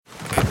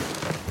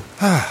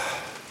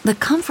The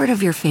comfort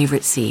of your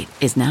favorite seat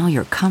is now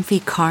your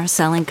comfy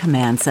car-selling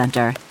command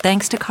center,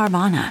 thanks to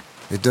Carvana.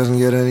 It doesn't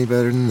get any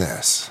better than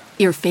this.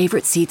 Your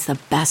favorite seat's the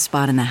best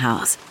spot in the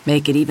house.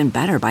 Make it even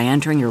better by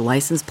entering your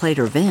license plate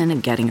or VIN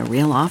and getting a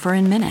real offer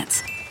in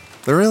minutes.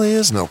 There really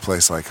is no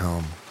place like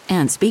home.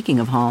 And speaking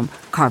of home,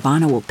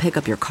 Carvana will pick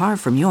up your car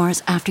from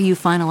yours after you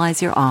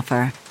finalize your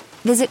offer.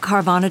 Visit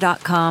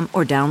Carvana.com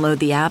or download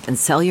the app and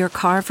sell your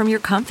car from your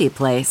comfy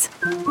place.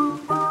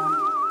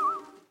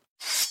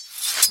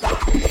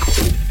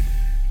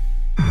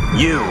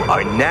 You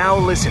are now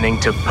listening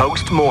to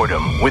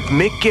Postmortem with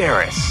Mick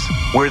Garris,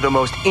 where the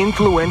most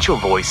influential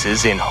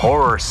voices in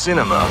horror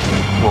cinema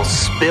will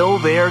spill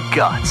their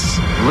guts,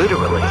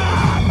 literally,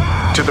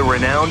 to the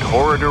renowned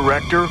horror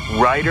director,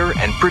 writer,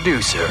 and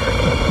producer.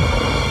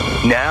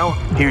 Now,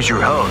 here's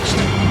your host,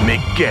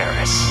 Mick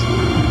Garris.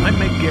 I'm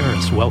Mick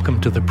Garris.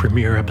 Welcome to the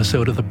premiere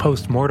episode of the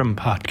Postmortem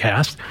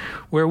podcast,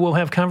 where we'll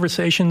have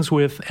conversations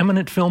with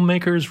eminent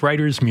filmmakers,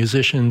 writers,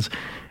 musicians,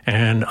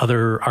 and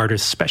other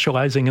artists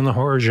specializing in the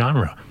horror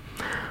genre.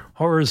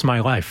 Horror is my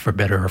life, for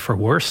better or for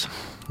worse.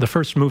 The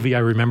first movie I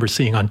remember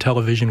seeing on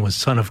television was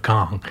Son of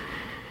Kong.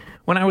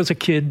 When I was a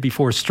kid,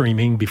 before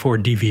streaming, before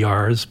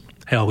DVRs,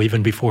 hell,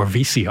 even before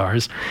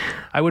VCRs,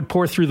 I would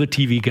pour through the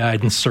TV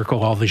guide and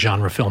circle all the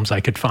genre films I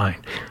could find.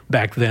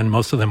 Back then,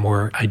 most of them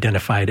were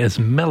identified as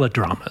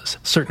melodramas,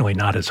 certainly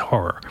not as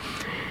horror.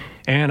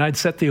 And I'd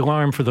set the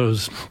alarm for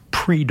those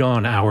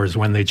pre-dawn hours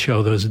when they'd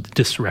show those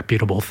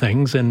disreputable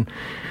things and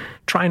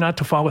try not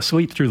to fall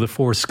asleep through the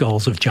Four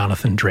Skulls of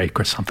Jonathan Drake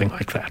or something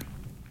like that.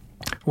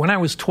 When I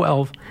was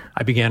 12,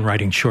 I began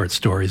writing short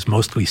stories,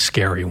 mostly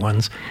scary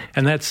ones,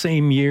 and that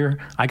same year,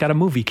 I got a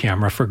movie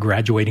camera for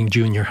graduating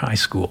junior high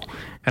school,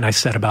 and I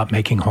set about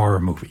making horror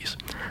movies.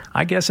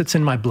 I guess it's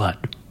in my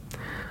blood.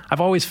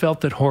 I've always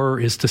felt that horror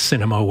is to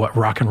cinema what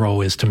rock and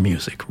roll is to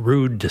music.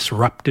 Rude,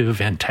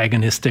 disruptive,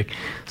 antagonistic,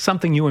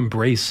 something you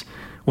embrace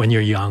when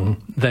you're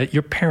young that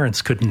your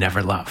parents could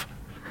never love.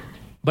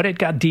 But it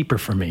got deeper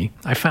for me.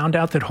 I found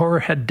out that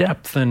horror had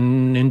depth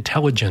and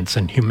intelligence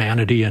and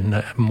humanity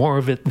and more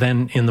of it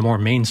than in the more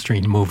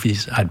mainstream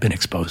movies I'd been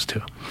exposed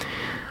to.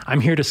 I'm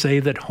here to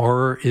say that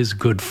horror is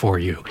good for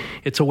you.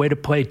 It's a way to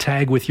play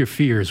tag with your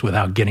fears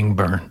without getting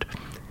burned.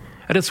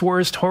 At its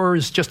worst, horror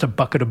is just a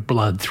bucket of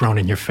blood thrown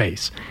in your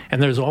face,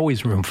 and there's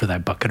always room for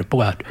that bucket of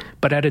blood.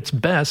 But at its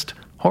best,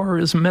 horror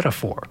is a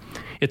metaphor.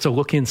 It's a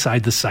look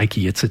inside the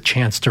psyche. It's a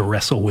chance to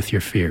wrestle with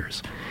your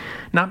fears.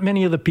 Not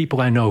many of the people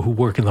I know who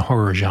work in the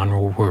horror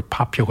genre were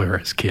popular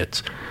as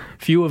kids.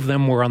 Few of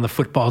them were on the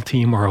football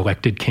team or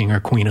elected king or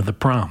queen of the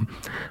prom.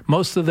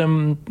 Most of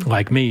them,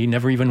 like me,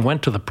 never even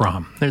went to the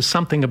prom. There's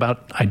something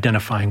about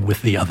identifying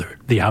with the other,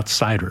 the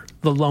outsider,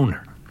 the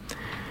loner.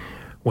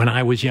 When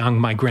I was young,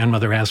 my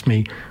grandmother asked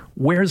me,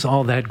 "Where's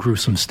all that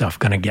gruesome stuff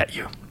going to get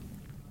you?"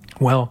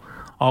 Well,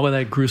 all of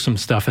that gruesome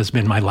stuff has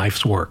been my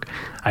life's work.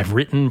 I've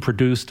written,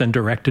 produced, and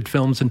directed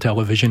films and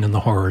television in the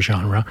horror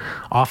genre,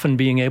 often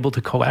being able to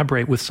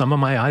collaborate with some of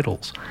my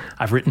idols.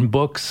 I've written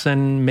books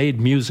and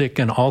made music,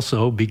 and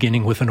also,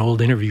 beginning with an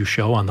old interview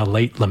show on the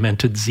late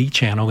lamented Z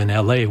Channel in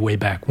LA way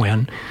back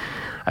when,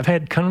 I've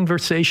had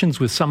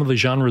conversations with some of the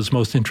genre's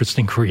most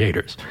interesting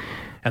creators.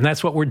 And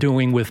that's what we're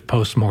doing with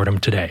Postmortem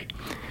today.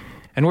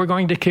 And we're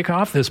going to kick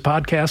off this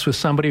podcast with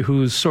somebody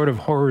who's sort of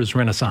horror's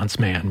renaissance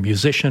man,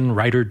 musician,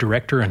 writer,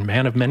 director, and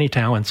man of many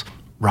talents,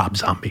 Rob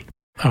Zombie.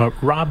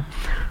 Rob,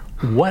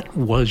 what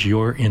was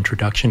your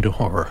introduction to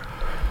horror?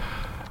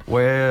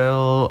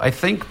 Well, I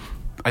think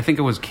it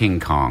was King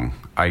Kong.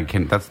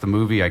 That's the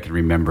movie I can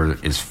remember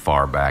as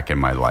far back in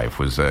my life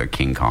was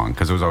King Kong,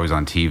 because it was always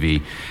on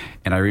TV.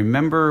 And I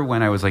remember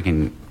when I was like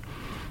in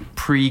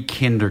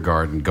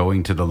pre-kindergarten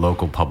going to the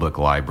local public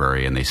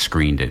library and they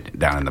screened it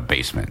down in the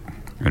basement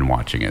and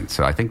watching it.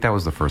 So I think that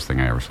was the first thing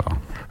I ever saw.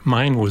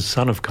 Mine was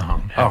Son of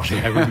Kong,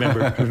 actually. I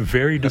remember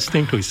very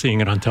distinctly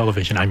seeing it on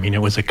television. I mean,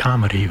 it was a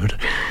comedy.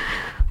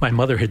 My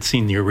mother had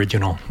seen the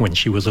original when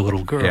she was a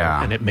little girl,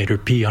 and it made her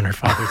pee on her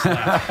father's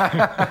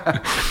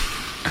lap.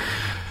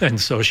 And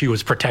so she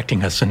was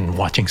protecting us and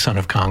watching Son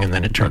of Kong, and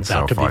then it turns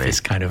out to be this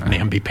kind of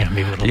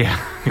namby-pamby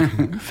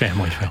little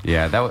family film.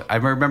 Yeah, I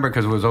remember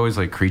because it was always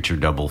like Creature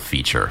Double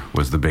Feature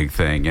was the big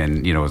thing.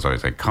 And, it was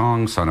always like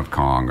Kong, Son of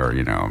Kong, or,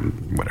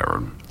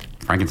 whatever.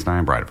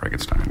 Frankenstein, Bride of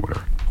Frankenstein,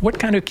 whatever. What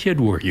kind of kid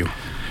were you?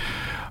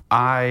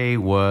 I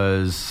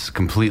was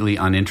completely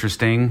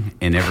uninteresting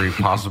in every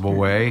possible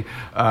way.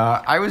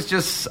 I was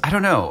just, I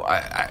don't know.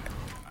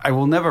 I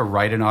will never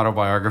write an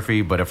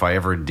autobiography, but if I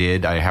ever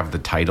did, I have the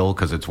title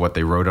because it's what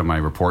they wrote on my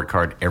report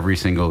card every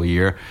single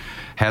year.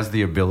 Has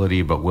the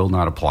ability, but will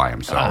not apply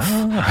himself.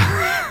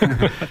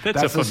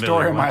 That's the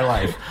story of my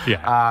life.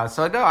 Yeah.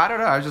 So no, I don't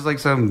know. I was just like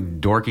some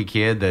dorky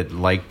kid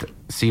that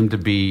seemed to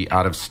be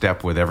out of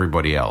step with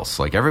everybody else.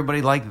 Like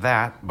everybody liked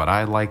that, but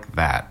I like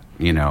that.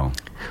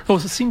 Well,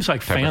 it seems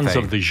like fans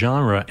of the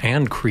genre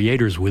and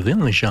creators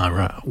within the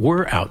genre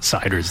were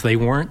outsiders. They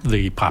weren't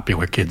the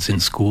popular kids in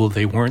school.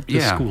 They weren't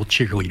the school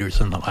cheerleaders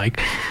and the like.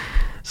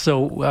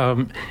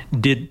 So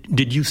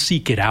did you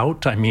seek it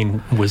out? I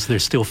mean, was there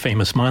still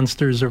Famous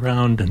Monsters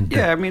around? And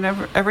yeah, I mean,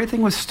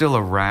 everything was still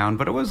around,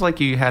 but it was like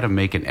you had to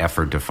make an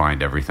effort to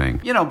find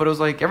everything. But it was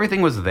like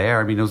everything was there.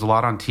 I mean, there was a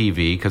lot on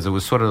TV because it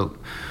was sort of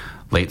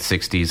late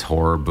 60s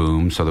horror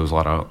boom, so there was a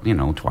lot of,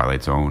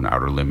 Twilight Zone,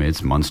 Outer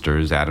Limits,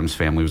 Munsters, Addams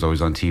Family was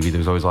always on TV. There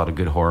was always a lot of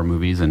good horror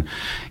movies, and,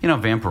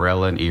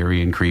 Vampirella and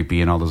Eerie and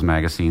Creepy and all those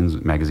magazines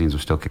were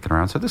still kicking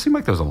around. So there seemed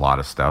like there was a lot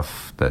of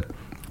stuff that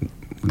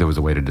there was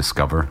a way to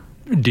discover.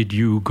 Did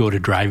you go to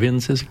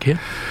drive-ins as a kid?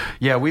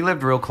 Yeah, we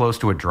lived real close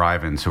to a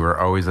drive-in, so we were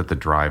always at the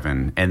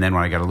drive-in. And then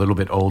when I got a little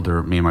bit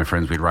older, me and my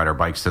friends, we'd ride our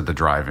bikes to the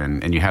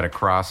drive-in, and you had to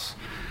cross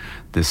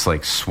this,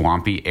 like,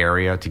 swampy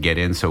area to get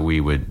in, so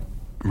we would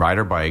ride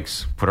our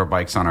bikes, put our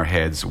bikes on our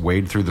heads,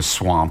 wade through the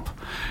swamp,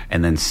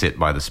 and then sit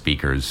by the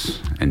speakers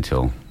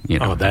until,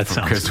 Oh, that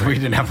sounds because we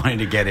didn't have money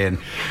to get in.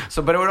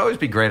 So, but it would always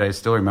be great. I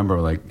still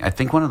remember, like, I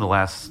think one of the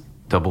last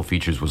double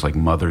features was like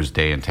Mother's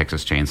Day and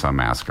Texas Chainsaw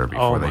Massacre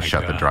before they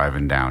shut the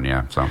drive-in down.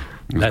 Yeah, so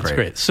that's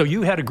great. So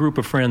you had a group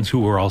of friends who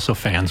were also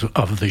fans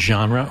of the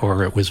genre,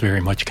 or it was very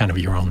much kind of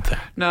your own thing?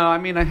 No, I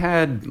mean, I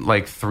had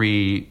like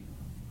three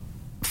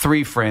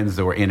friends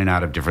that were in and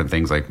out of different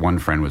things. Like one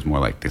friend was more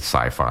like the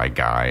sci-fi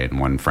guy, and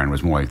one friend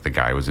was more like the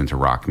guy who was into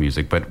rock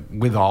music. But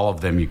with all of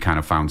them, you kind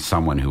of found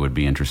someone who would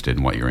be interested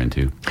in what you're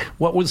into.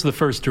 What was the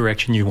first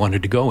direction you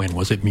wanted to go in?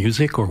 Was it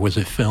music, or was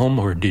it film,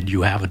 or did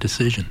you have a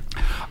decision?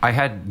 I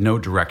had no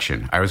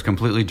direction. I was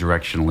completely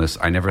directionless.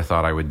 I never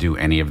thought I would do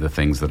any of the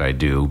things that I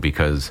do,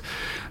 because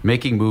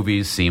making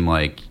movies seem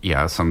like,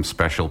 some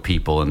special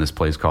people in this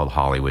place called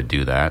Hollywood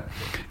do that.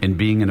 And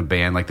being in a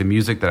band, like the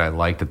music that I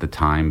liked at the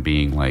time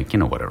being like,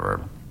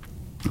 whatever,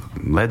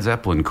 Led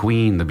Zeppelin,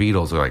 Queen, the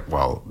Beatles, are like,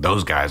 well,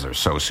 those guys are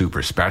so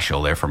super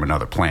special. They're from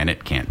another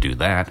planet. Can't do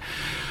that.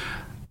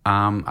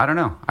 I don't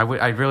know.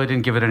 I really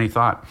didn't give it any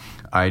thought.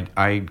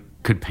 I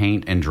could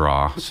paint and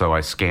draw, so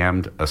I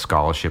scammed a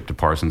scholarship to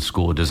Parsons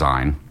School of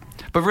Design,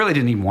 but really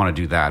didn't even want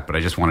to do that, but I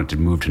just wanted to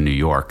move to New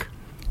York.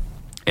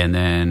 And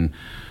then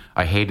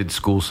I hated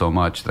school so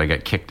much that I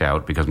got kicked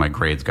out because my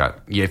grades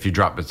if you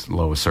drop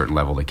below a certain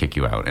level, they kick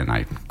you out, and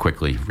I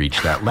quickly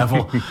reached that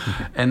level.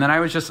 And then I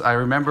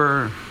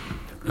remember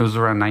it was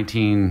around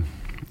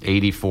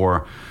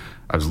 1984.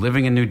 I was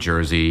living in New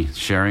Jersey,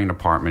 sharing an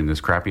apartment,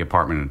 this crappy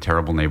apartment in a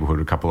terrible neighborhood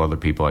with a couple other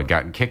people. I'd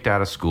gotten kicked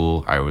out of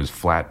school. I was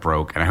flat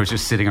broke, and I was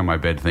just sitting on my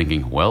bed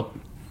thinking, well,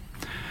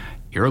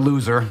 you're a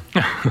loser.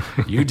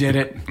 You did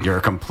it. You're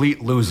a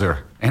complete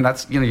loser. And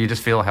that's, you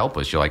just feel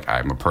helpless. You're like,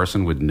 I'm a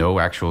person with no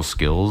actual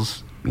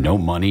skills, no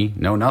money,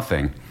 no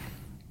nothing.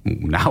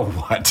 Now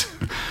what?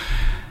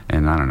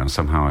 And I don't know,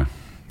 somehow I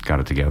got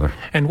it together.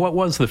 And what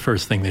was the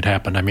first thing that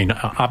happened? I mean,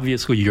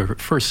 obviously your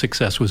first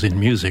success was in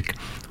music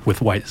with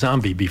White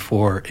Zombie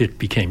before it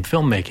became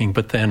filmmaking,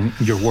 but then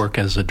your work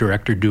as a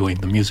director doing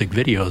the music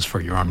videos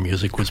for your own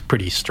music was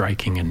pretty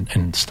striking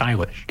and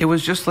stylish. It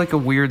was just like a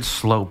weird,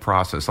 slow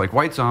process. Like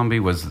White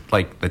Zombie was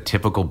like the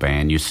typical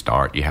band. You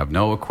start, you have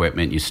no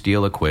equipment, you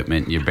steal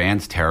equipment, your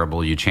band's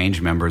terrible, you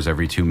change members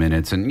every 2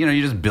 minutes, and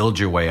you just build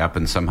your way up,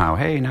 and somehow,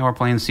 hey, now we're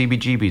playing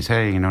CBGBs,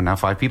 hey, now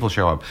 5 people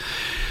show up.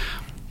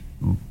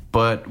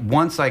 But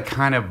once I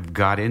kind of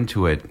got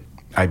into it,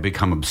 I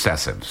become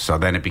obsessive. So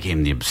then it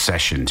became the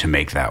obsession to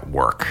make that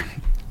work.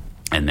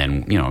 And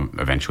then,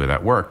 eventually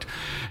that worked.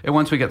 And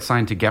once we got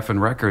signed to Geffen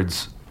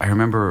Records, I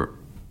remember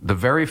the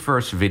very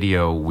first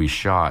video we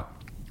shot,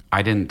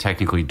 I didn't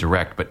technically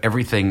direct, but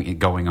everything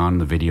going on in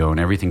the video and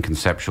everything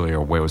conceptually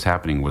or what was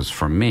happening was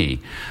from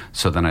me.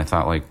 So then I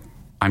thought, like,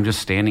 I'm just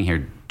standing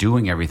here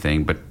doing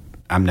everything, but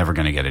I'm never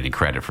going to get any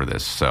credit for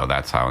this. So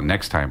that's how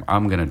next time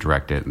I'm going to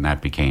direct it, and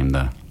that became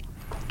the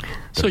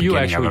so you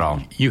had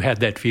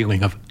that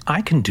feeling of,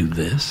 I can do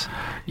this.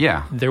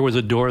 Yeah. There was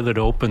a door that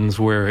opens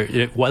where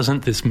it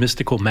wasn't this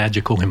mystical,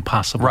 magical,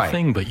 impossible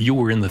thing, but you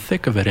were in the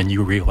thick of it and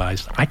you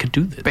realized, I could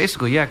do this.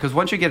 Basically, yeah, because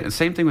once you get,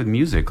 same thing with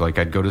music. Like,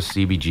 I'd go to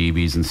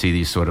CBGBs and see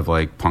these sort of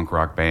like punk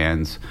rock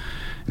bands,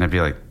 and I'd be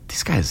like,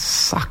 these guys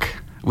suck.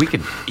 We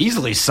could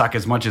easily suck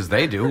as much as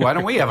they do. Why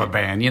don't we have a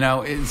band?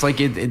 It's like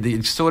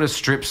it sort of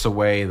strips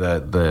away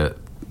the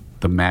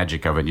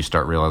magic of it. You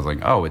start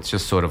realizing, it's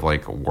just sort of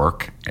like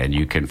work, and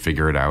you can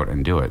figure it out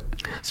and do it.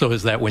 So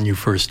is that when you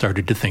first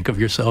started to think of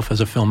yourself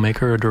as a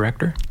filmmaker or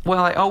director?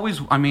 Well, I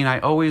always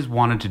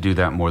wanted to do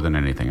that more than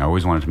anything. I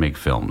always wanted to make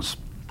films.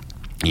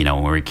 When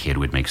we were a kid,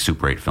 we'd make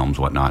Super 8 films,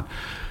 whatnot.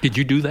 Did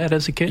you do that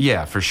as a kid?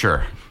 Yeah, for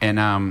sure. And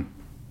I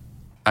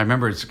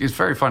remember, it's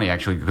very funny,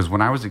 actually, because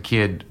when I was a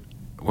kid,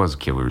 we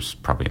was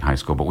probably in high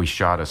school, but we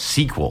shot a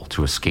sequel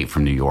to Escape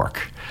from New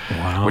York.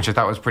 Wow. Which I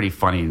thought was pretty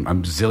funny. A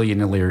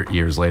zillion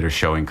years later,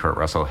 showing Kurt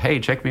Russell,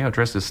 hey, check me out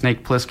dressed as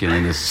Snake Plissken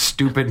in this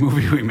stupid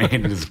movie we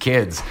made as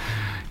kids.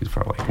 He's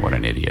probably like, what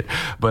an idiot.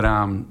 But,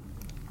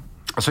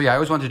 so yeah, I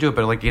always wanted to do it,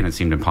 but again, it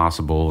seemed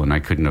impossible, and I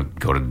couldn't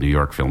go to New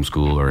York Film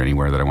School or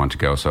anywhere that I wanted to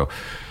go. So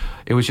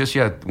it was just,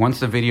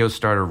 once the videos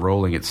started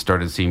rolling, it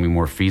started seeming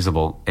more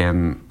feasible.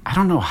 And I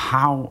don't know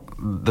how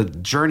the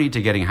journey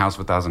to getting House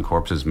of a Thousand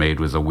Corpses made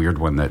was a weird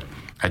one that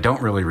I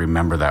don't really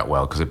remember that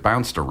well because it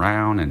bounced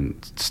around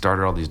and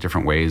started all these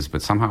different ways.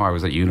 But somehow I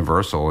was at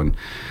Universal, and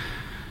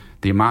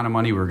the amount of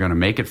money we were going to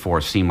make it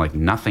for seemed like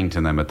nothing to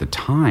them at the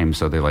time.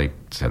 So they like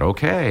said,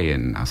 okay.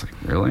 And I was like,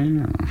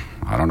 really?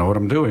 I don't know what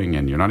I'm doing.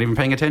 And you're not even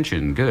paying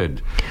attention.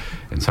 Good.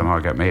 And somehow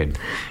it got made.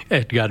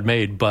 It got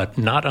made, but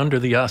not under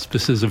the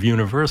auspices of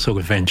Universal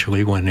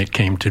eventually when it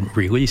came to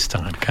release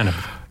time, kind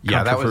of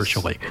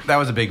controversially. That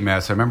was a big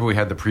mess. I remember we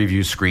had the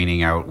preview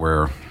screening out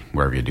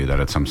wherever you do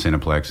that, at some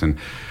Cineplex.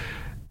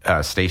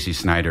 And Stacey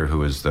Snider, who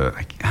was the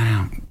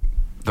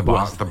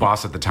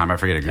boss at the time, I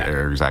forget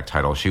her exact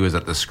title. She was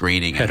at the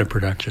screening. Head of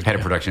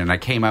production. And I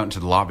came out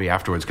into the lobby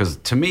afterwards because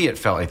to me it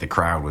felt like the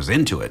crowd was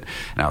into it.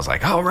 And I was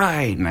like, all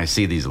right. And I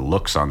see these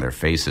looks on their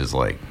faces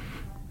like,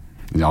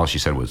 and all she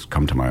said was,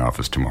 come to my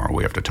office tomorrow.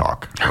 We have to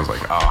talk. I was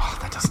like, oh,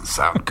 that doesn't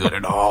sound good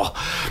at all.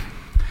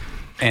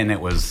 And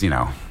it was,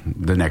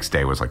 the next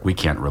day was like, we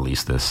can't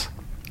release this.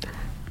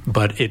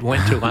 But it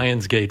went to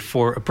Lionsgate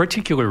for a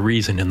particular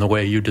reason in the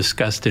way you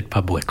discussed it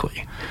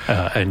publicly,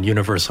 and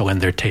Universal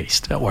and their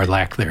taste, or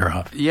lack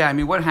thereof. Yeah, I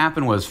mean, what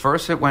happened was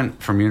first it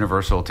went from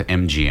Universal to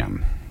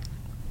MGM.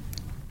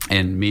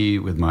 And me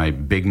with my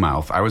big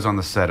mouth, I was on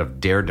the set of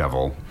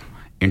Daredevil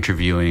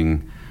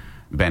interviewing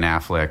Ben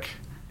Affleck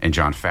and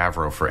Jon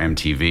Favreau for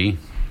MTV.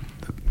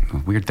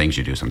 Weird things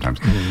you do sometimes.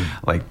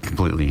 Like,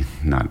 completely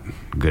not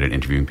good at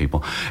interviewing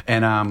people.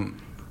 And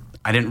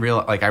I didn't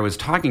realize, like, I was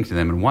talking to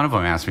them, and one of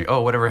them asked me,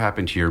 oh, whatever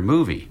happened to your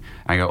movie?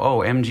 I go, oh,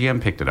 MGM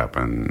picked it up.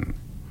 And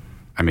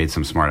I made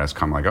some smart-ass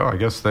comment, like, oh, I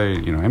guess they,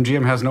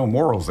 MGM has no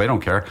morals. They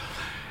don't care.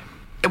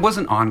 It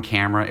wasn't on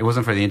camera. It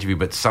wasn't for the interview,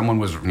 but someone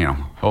was,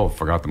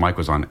 forgot the mic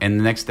was on. And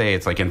the next day,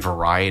 it's like in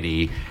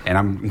Variety, and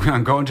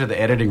I'm going to the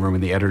editing room,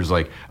 and the editor's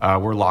like,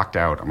 we're locked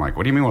out. I'm like,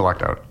 what do you mean we're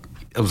locked out?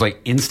 It was like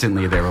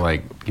instantly they were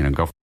like,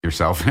 go f***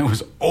 yourself, and it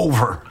was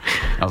over.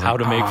 I was How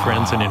like, to make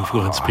friends and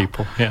influence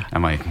people. Yeah.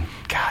 I'm like,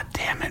 God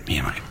damn it, me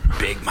and my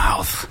big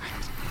mouth.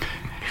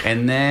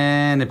 And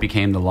then it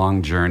became the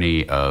long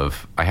journey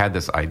of, I had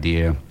this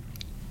idea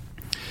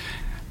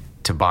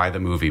to buy the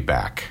movie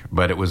back,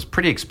 but it was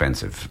pretty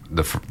expensive,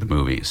 the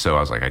movie. So I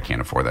was like, I can't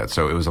afford that.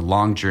 So it was a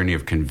long journey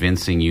of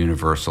convincing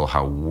Universal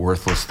how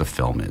worthless the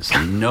film is.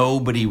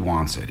 Nobody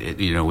wants it.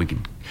 We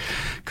could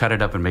cut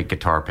it up and make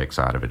guitar picks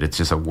out of it. It's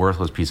just a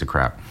worthless piece of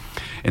crap.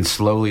 And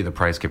slowly the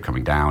price kept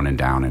coming down and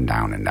down and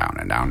down and down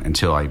and down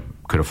until I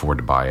could afford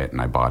to buy it,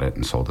 and I bought it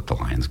and sold it to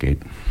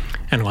Lionsgate.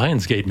 And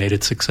Lionsgate made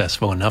it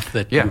successful enough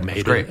that you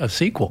made a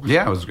sequel.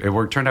 Yeah,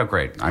 it turned out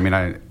great. I mean,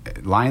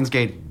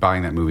 Lionsgate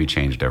buying that movie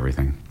changed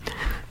everything.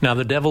 Now,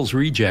 The Devil's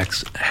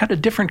Rejects had a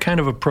different kind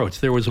of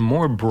approach. There was a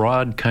more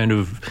broad kind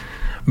of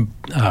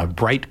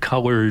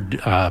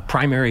bright-colored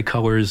primary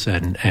colors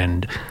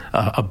and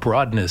a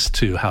broadness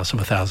to House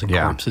of a Thousand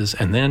Corpses.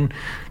 And then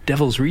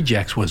Devil's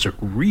Rejects was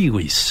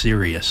really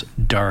serious,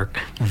 dark,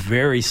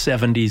 very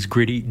 70s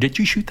gritty. Did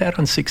you shoot that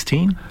on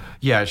 16?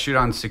 Yeah,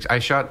 I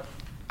shot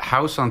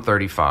House on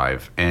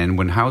 35, and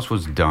when House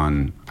was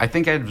done, I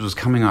think I was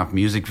coming off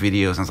music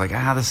videos, and I was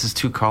like, this is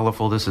too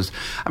colorful.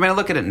 I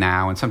look at it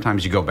now, and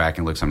sometimes you go back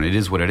and look at something. It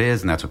is what it is,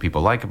 and that's what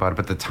people like about it.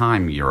 But at the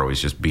time, you're always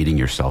just beating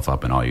yourself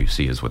up, and all you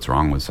see is what's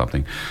wrong with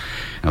something.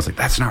 And I was like,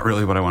 that's not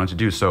really what I wanted to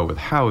do. So with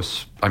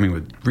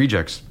with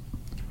Rejects,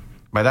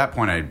 by that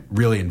point, I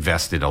really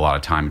invested a lot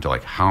of time into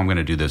like how I'm going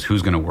to do this,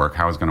 who's going to work,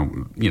 how it's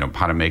going to,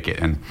 how to make it.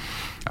 And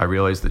I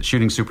realized that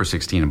shooting Super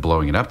 16 and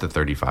blowing it up to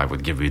 35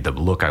 would give me the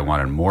look I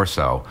wanted more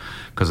so,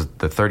 because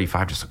the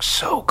 35 just looked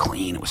so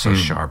clean. It was so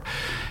sharp.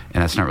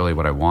 And that's not really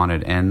what I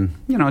wanted. And,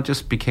 it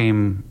just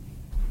became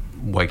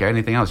like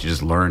anything else. You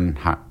just learn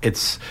how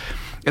it's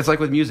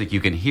like with music.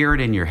 You can hear it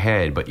in your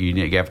head, but you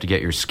have to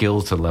get your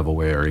skills to the level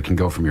where it can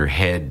go from your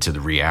head to the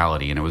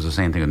reality. And it was the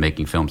same thing with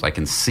making films. I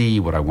can see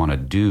what I want to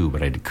do,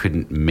 but I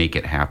couldn't make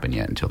it happen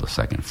yet until the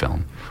second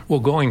film. Well,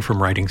 going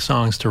from writing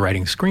songs to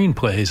writing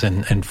screenplays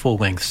and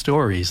full-length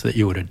stories that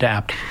you would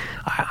adapt,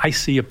 I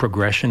see a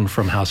progression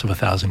from House of a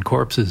Thousand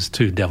Corpses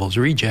to Devil's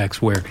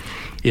Rejects where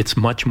it's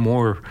much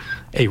more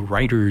a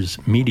writer's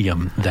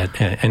medium.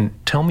 And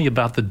tell me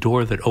about the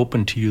door that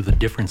opened to you the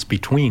difference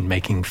between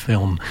making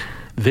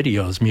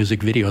music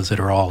videos that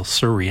are all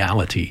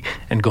surreality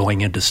and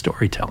going into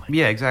storytelling.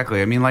 Yeah,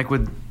 exactly.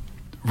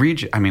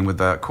 With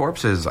the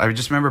Corpses, I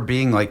just remember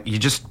being like, you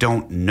just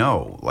don't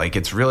know. Like,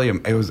 it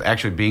was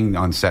actually being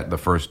on set the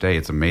first day.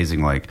 It's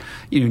amazing. Like,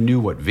 you knew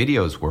what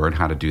videos were and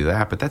how to do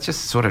that, but that's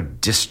just sort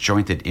of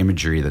disjointed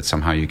imagery that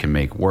somehow you can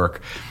make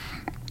work.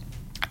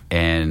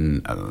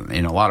 And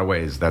in a lot of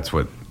ways, that's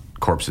what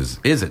Corpses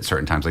is at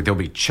certain times. Like, there'll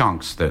be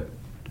chunks that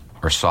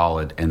are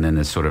solid, and then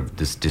there's sort of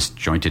this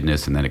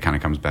disjointedness, and then it kind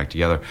of comes back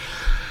together.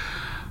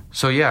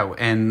 So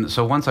and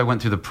so once I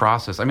went through the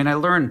process, I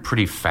learned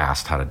pretty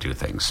fast how to do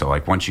things. So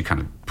like once you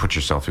kind of put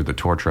yourself through the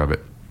torture of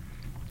it.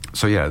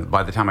 So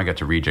by the time I got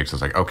to Rejects, I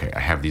was like, okay, I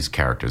have these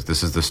characters.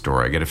 This is the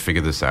story. I got to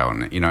figure this out,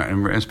 and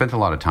I spent a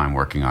lot of time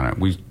working on it.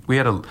 We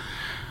had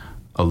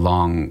a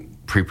long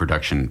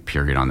pre-production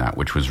period on that,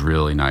 which was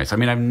really nice. I've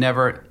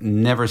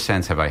never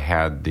since have I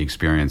had the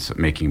experience of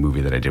making a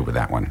movie that I did with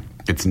that one.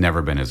 It's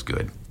never been as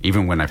good.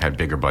 Even when I've had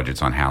bigger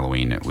budgets on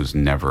Halloween,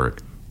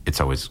 it's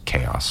always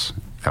chaos.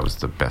 That was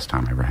the best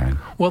time I ever had.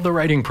 Well, the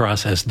writing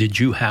process, did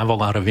you have a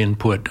lot of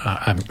input?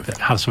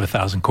 House of a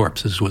Thousand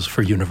Corpses was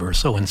for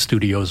Universal, and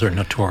studios are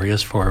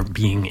notorious for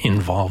being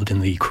involved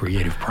in the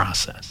creative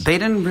process. They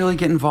didn't really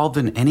get involved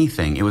in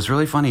anything. It was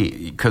really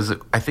funny because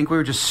I think we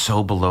were just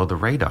so below the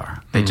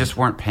radar. They just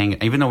weren't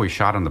paying, even though we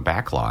shot on the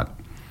back lot.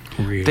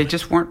 Really? They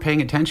just weren't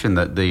paying attention.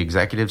 The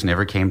executives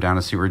never came down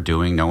to see what we were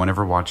doing. No one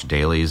ever watched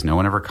dailies. No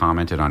one ever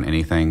commented on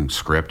anything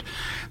script.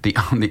 The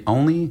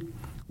only...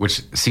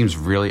 which seems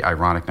really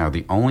ironic now,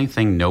 the only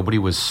thing nobody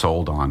was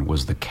sold on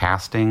was the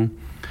casting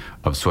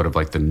of sort of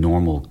like the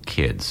normal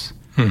kids.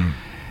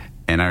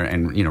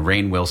 And you know,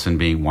 Rainn Wilson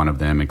being one of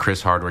them, and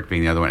Chris Hardwick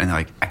being the other one. And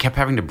like, I kept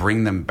having to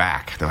bring them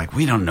back. They're like,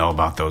 we don't know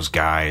about those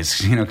guys,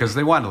 you know, because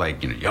they wanted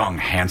like, you know, young,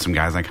 handsome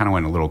guys. And I kind of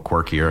went a little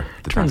quirkier.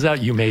 Turns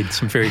out you made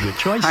some very good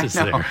choices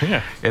there.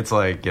 Yeah. It's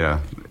like, you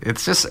know,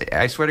 it's just,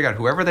 I swear to God,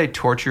 whoever they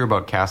torture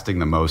about casting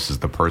the most is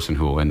the person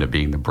who will end up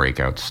being the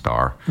breakout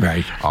star.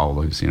 Right.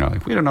 Always, you know,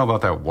 like, we don't know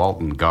about that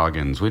Walton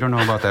Goggins. We don't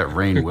know about that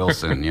Rainn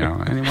Wilson. You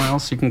know, anyone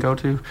else you can go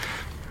to?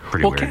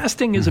 Pretty well, weird.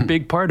 casting is a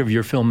big part of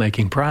your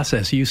filmmaking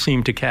process. You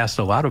seem to cast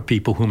a lot of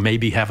people who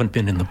maybe haven't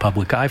been in the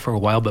public eye for a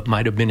while, but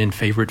might have been in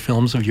favorite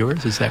films of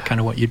yours. Is that kind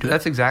of what you do?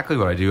 That's exactly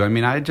what I do. I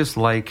mean, I just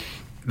like,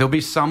 there'll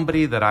be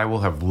somebody that I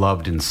will have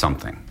loved in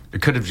something.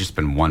 It could have just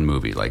been one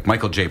movie, like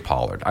Michael J.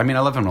 Pollard. I mean,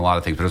 I love him in a lot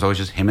of things, but it was always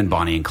just him and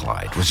Bonnie and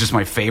Clyde. It was just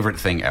my favorite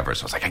thing ever.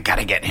 So I was like, I got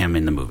to get him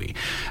in the movie.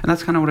 And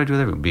that's kind of what I do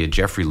there. It would be a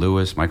Jeffrey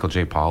Lewis, Michael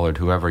J. Pollard,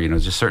 whoever, you know,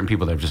 just certain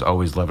people that I've just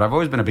always loved. I've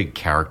always been a big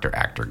character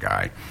actor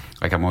guy.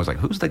 Like, I'm always like,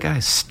 who's the guy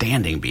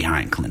standing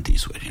behind Clint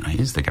Eastwood? You know,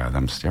 he's the guy that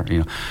I'm staring, you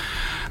know,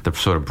 the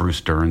sort of Bruce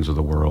Sterns of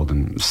the world.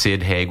 And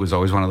Sid Haig was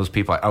always one of those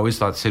people. I always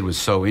thought Sid was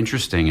so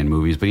interesting in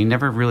movies, but he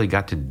never really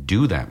got to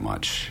do that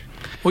much.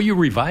 Well, you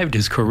revived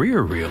his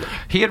career, really.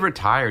 He had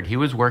retired. He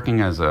was working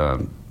as a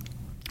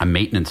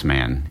maintenance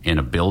man in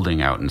a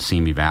building out in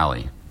Simi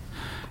Valley.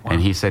 Wow.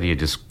 And he said he had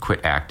just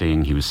quit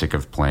acting. He was sick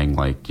of playing,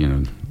 like, you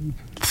know,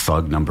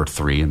 thug number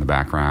 3 in the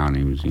background.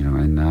 He was, you know,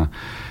 and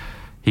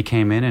he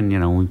came in and, you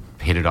know, we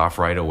hit it off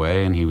right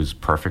away, and he was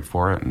perfect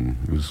for it, and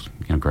it was,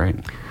 you know, great.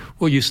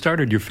 Well, you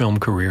started your film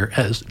career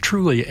as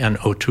truly an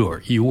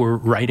auteur. You were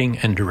writing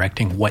and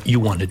directing what you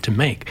wanted to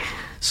make.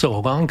 So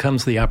along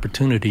comes the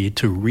opportunity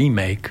to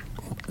remake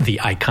the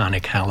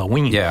iconic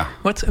Halloween. Yeah.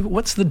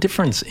 What's the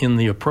difference in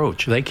the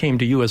approach? They came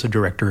to you as a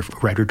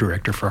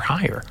writer-director for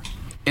hire.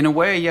 In a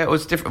way, yeah, it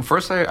was different.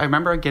 First, I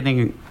remember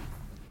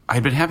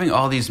I'd been having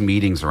all these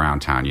meetings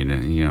around town. You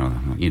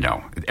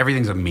know,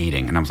 everything's a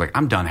meeting, and I was like,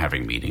 I'm done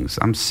having meetings.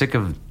 I'm sick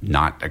of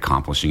not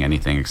accomplishing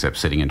anything except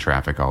sitting in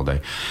traffic all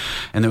day.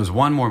 And there was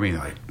one more meeting,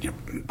 like, you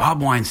know,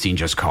 Bob Weinstein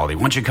just called. He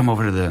wants you to come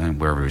over to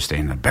wherever we were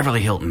staying, the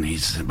Beverly Hilton.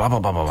 He's blah blah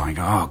blah blah blah. I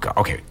go, oh God,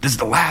 okay, this is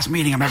the last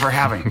meeting I'm ever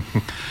having.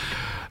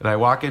 And I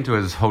walk into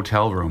his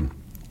hotel room,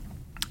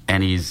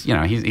 and he's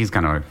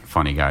kind of a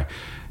funny guy,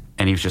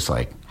 and he was just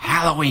like,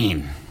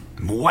 Halloween,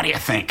 what do you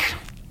think?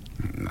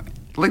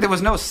 Like, there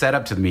was no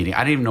setup to the meeting. I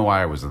didn't even know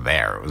why I was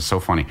there. It was so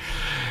funny.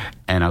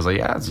 And I was like,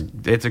 yeah,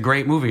 it's a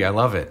great movie. I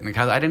love it.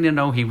 Because I didn't even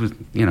know he was,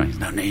 you know, he's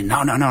no,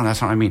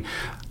 that's what I mean.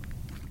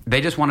 They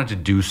just wanted to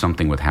do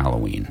something with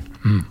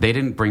Halloween. They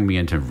didn't bring me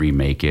in to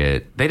remake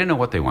it. They didn't know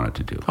what they wanted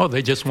to do. Oh,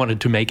 they just wanted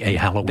to make a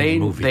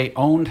Halloween movie. They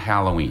owned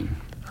Halloween.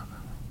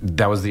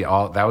 That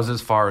was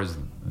as far as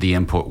the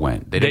input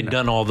went. They'd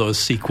done all those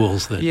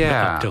sequels that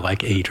up to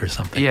like 8 or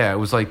something. Yeah, it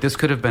was like, this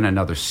could have been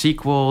another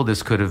sequel.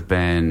 This could have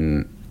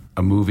been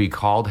a movie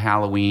called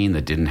Halloween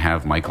that didn't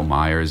have Michael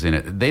Myers in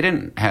it. They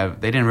didn't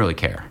really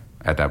care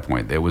at that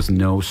point. There was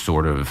no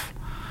sort of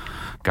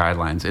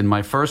guidelines. And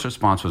my first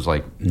response was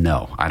like,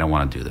 no, I don't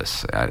want to do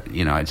this.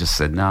 I just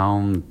said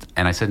no,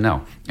 and I said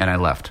no, and I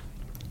left.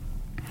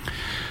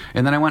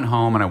 And then I went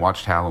home and I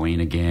watched Halloween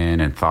again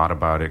and thought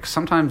about it. 'Cause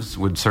sometimes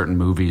with certain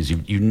movies,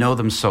 you know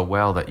them so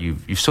well that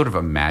you've sort of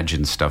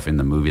imagined stuff in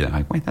the movie that,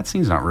 like, wait, that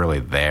scene's not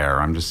really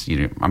there. I'm just,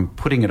 I'm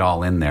putting it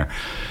all in there,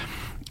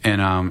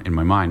 and in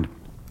my mind.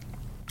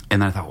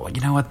 And then I thought, well,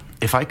 you know what?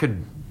 If I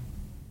could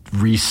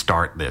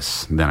restart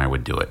this, then I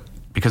would do it.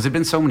 Because there have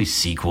been so many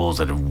sequels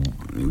that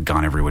have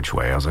gone every which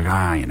way. I was like,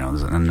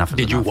 there's enough.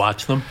 Did you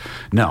watch them?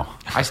 No,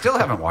 I still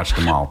haven't watched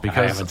them all because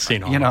I haven't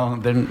seen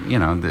all.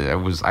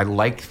 I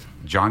liked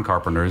John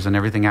Carpenter's and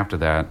everything after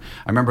that.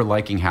 I remember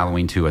liking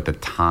Halloween 2 at the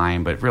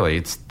time, but really,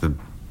 it's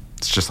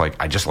just like,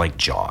 I just like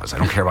Jaws. I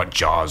don't care about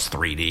Jaws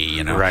 3D,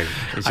 you know. Right.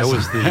 I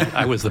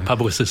was the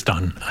publicist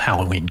on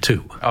Halloween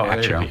 2. Oh,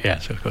 actually, yeah.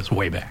 So it goes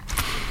way back.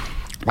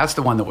 That's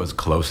the one that was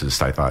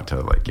closest, I thought, to,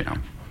 like, you know,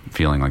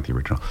 feeling like the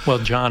original. Well,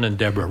 John and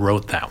Deborah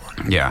wrote that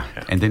one. Yeah.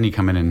 And didn't he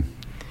come in and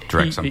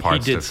direct some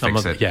parts to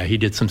fix it? Yeah, he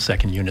did some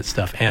second unit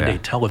stuff and a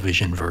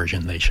television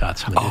version. They shot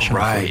some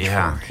additional footage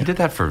for. He did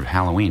that for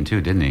Halloween,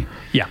 too, didn't he?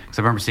 Yeah. Because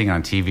I remember seeing it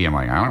on TV. I'm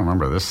like, I don't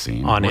remember this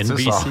scene. On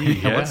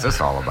NBC? What's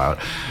this all about?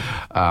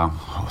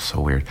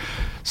 So weird.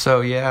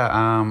 So,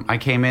 I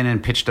came in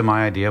and pitched them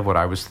my idea of what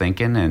I was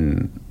thinking,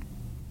 and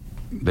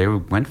they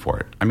went for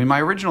it. I mean, my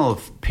original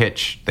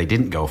pitch, they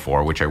didn't go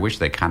for, which I wish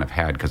they kind of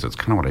had, because it's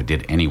kind of what I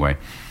did anyway,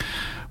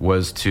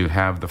 was to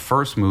have the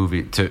first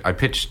movie. I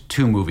pitched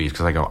 2 movies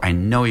because I go, I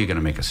know you're going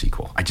to make a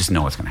sequel. I just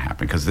know it's going to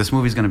happen because this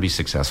movie's going to be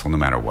successful no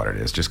matter what it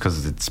is, just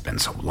because it's been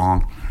so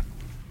long.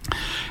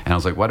 And I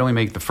was like, why don't we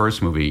make the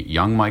first movie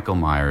young Michael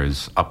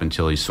Myers up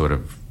until he sort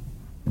of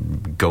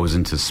goes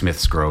into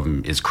Smith's Grove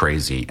and is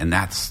crazy, and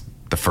that's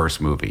the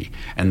first movie.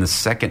 And the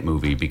second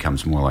movie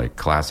becomes more like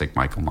classic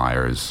Michael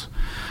Myers,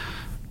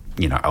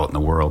 out in the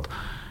world.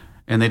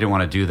 And they didn't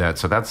want to do that.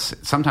 So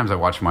sometimes I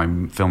watch my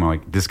film and I'm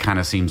like, this kind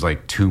of seems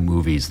like 2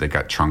 movies that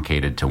got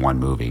truncated to one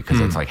movie because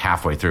it's like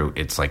halfway through,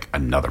 it's like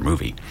another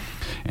movie.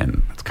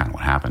 And that's kind of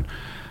what happened.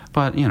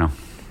 But,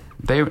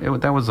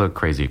 that was a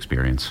crazy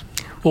experience.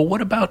 Well,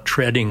 what about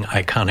treading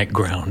iconic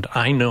ground?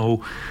 I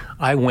know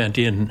I went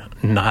in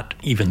not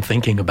even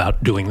thinking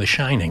about doing The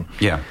Shining.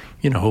 Yeah.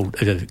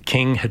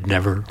 King had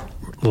never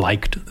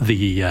liked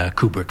the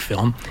Kubrick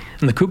film.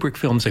 And the Kubrick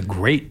film's a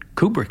great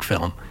Kubrick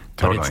film.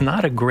 But it's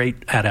not a great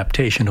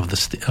adaptation of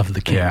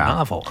the King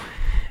novel.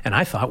 And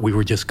I thought we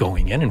were just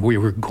going in and we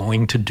were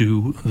going to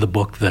do the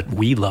book that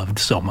we loved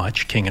so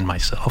much, King and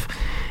myself,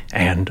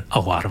 and a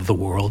lot of the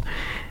world.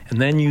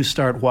 And then you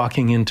start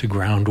walking into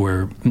ground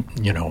where,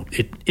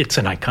 it's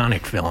an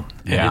iconic film.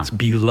 And it's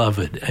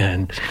beloved.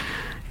 And,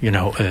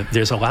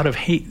 there's a lot of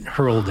hate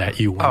hurled at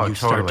you when you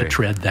start to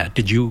tread that.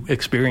 Did you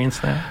experience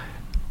that?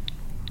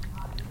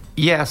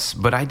 Yes,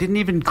 but I didn't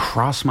even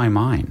cross my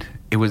mind.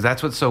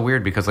 That's what's so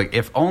weird because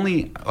if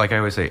only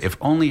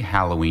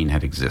Halloween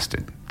had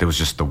existed, there was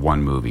just the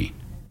one movie,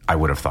 I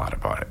would have thought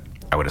about it.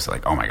 I would have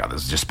said oh my God,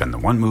 this has just been the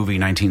one movie,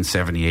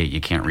 1978,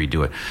 you can't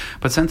redo it.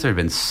 But since there have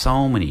been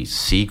so many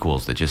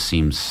sequels that just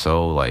seem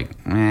so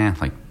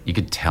you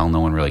could tell no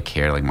one really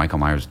cared. Like Michael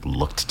Myers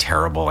looked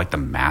terrible, like The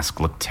Mask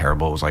looked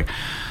terrible. It was like,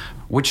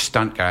 which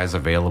stunt guy is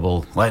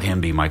available? Let him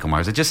be Michael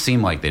Myers. It just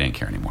seemed like they didn't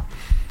care anymore.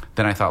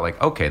 Then I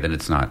thought okay, then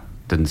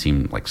didn't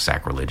seem like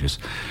sacrilegious.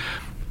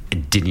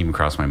 It didn't even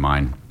cross my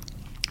mind.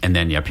 And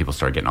then, people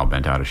started getting all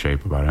bent out of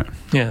shape about it.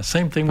 Yeah,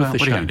 same thing with The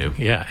Shining. What are you going to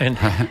do?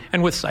 Yeah,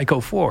 and with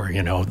Psycho 4,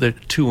 the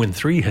 2 and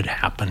 3 had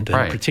happened,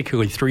 and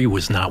particularly 3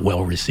 was not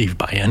well received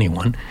by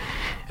anyone,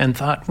 and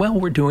thought, well,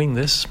 we're doing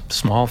this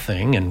small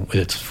thing, and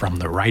it's from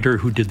the writer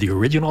who did the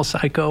original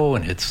Psycho,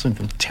 and it's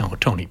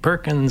Tony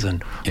Perkins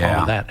and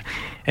all of that.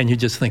 And you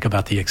just think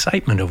about the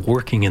excitement of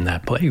working in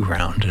that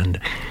playground, and...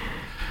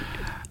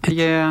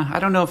 Yeah,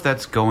 I don't know if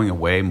that's going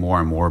away more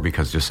and more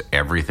because just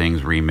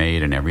everything's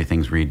remade and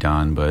everything's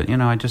redone. But,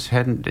 I just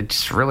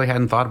really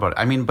hadn't thought about it.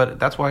 I mean, but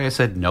that's why I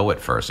said no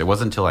at first. It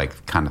wasn't until I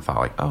kind of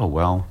thought oh,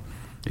 well,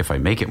 if I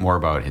make it more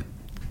about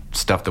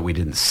stuff that we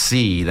didn't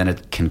see, then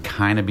it can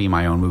kind of be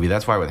my own movie.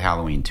 That's why with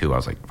Halloween 2, I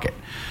was like, okay.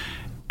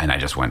 And I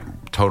just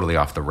went totally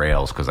off the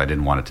rails because I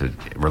didn't want it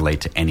to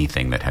relate to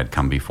anything that had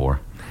come before.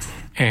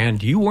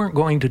 And you weren't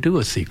going to do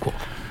a sequel.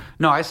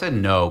 No, I said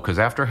no because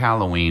after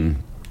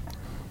Halloween...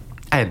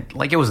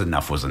 it was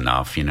enough.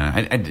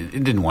 I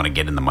didn't want to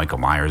get in the Michael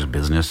Myers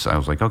business. I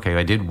was like, okay,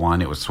 I did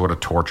one. It was sort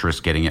of torturous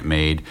getting it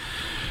made.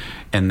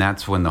 And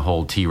that's when the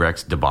whole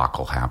T-Rex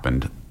debacle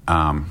happened,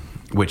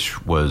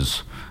 which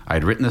was, I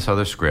had written this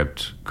other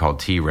script called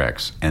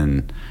T-Rex.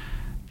 And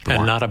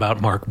not about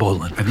Mark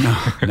Bolan.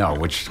 No,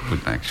 which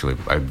would actually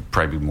I'd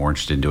probably be more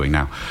interested in doing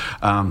now.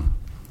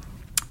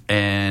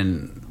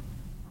 And...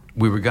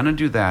 we were going to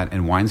do that,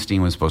 and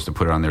Weinstein was supposed to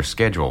put it on their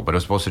schedule, but it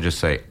was supposed to just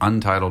say,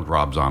 Untitled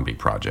Rob Zombie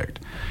Project.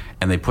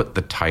 And they put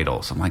the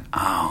titles. I'm like,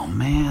 oh,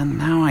 man,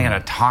 now I got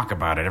to talk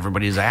about it.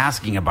 Everybody's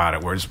asking about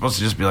it. We're supposed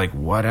to just be like,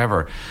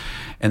 whatever.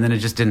 And then it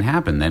just didn't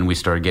happen. Then we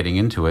started getting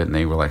into it, and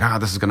they were like,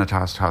 this is going to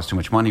cost too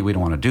much money. We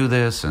don't want to do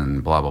this,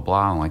 and blah, blah,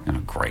 blah. I'm like,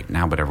 oh, great,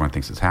 now, but everyone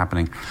thinks it's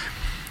happening.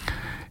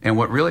 And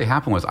what really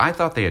happened was I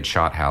thought they had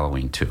shot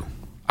Halloween 2.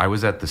 I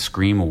was at the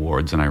Scream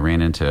Awards, and I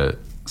ran into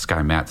this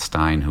guy, Matt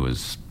Stein, who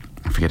was...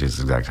 I forget his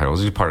exact title.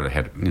 He was part of the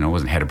head,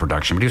 wasn't head of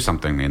production, but he was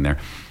something in there.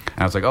 And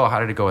I was like, how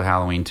did it go with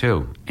Halloween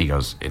 2? He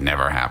goes, it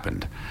never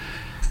happened.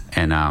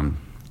 And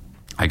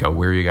I go,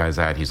 where are you guys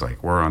at? He's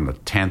like, we're on the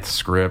 10th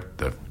script,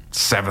 the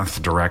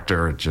 7th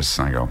director.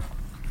 I go,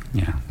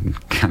 yeah,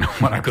 kind of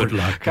what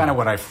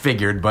what I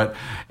figured.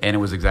 And it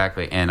was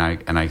exactly, and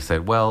I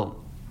said,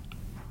 well,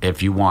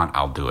 if you want,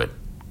 I'll do it.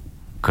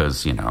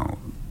 Because,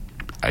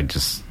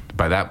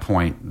 by that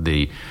point,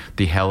 the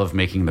hell of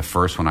making the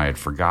first one I had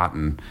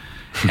forgotten.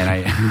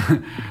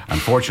 And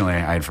unfortunately,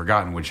 I had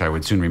forgotten, which I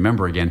would soon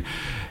remember again.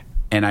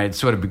 And I had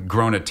sort of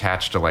grown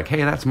attached to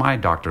hey, that's my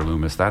Dr.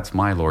 Loomis, that's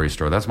my Laurie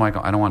Strode, that's my,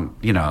 I don't want,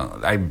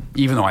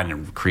 even though I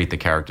didn't create the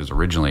characters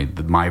originally,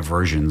 my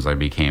versions I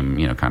became,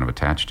 kind of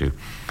attached to.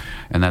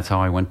 And that's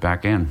how I went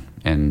back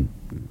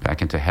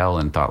into hell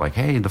and thought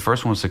hey, the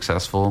first one was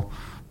successful.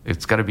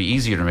 It's got to be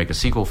easier to make a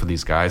sequel for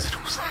these guys.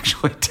 It was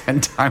actually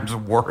 10 times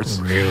worse.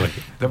 Really?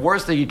 The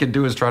worst thing you can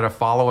do is try to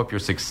follow up your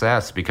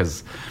success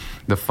because...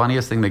 The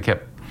funniest thing that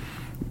kept...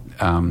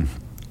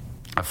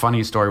 a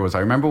funny story was I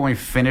remember when we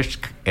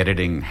finished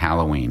editing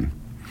Halloween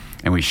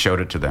and we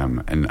showed it to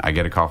them, and I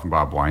get a call from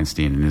Bob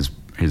Weinstein, and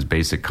his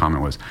basic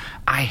comment was,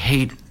 I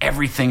hate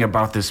everything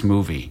about this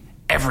movie.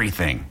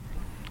 Everything.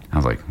 I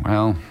was like,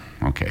 well,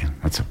 okay,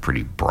 that's a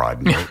pretty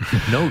broad note.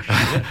 No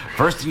shit.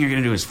 First thing you're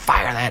going to do is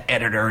fire that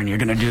editor, and you're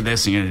going to do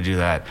this, and you're going to do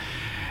that.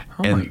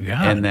 Oh, my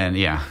God. And then,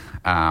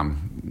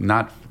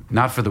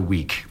 not for the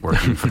weak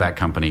working for that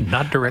company.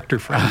 Not director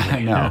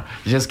friendly. No,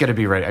 you just got to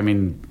be ready. I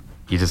mean,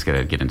 you just got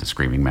to get into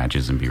screaming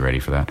matches and be ready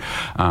for that.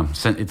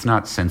 It's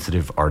not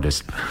sensitive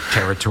artist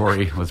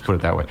territory, let's put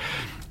it that way.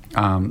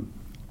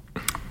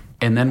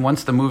 And then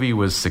once the movie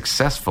was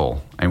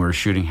successful and we were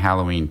shooting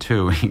Halloween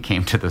 2, he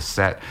came to the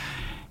set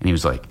and he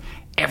was like,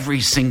 every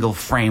single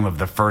frame of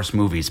the first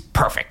movie's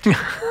perfect.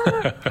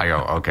 I go,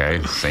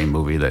 okay, same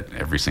movie that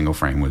every single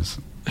frame was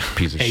a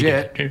piece of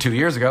shit 2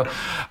 years ago.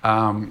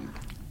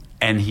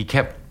 And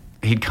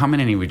he'd come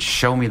in and he would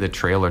show me the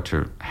trailer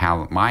to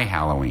my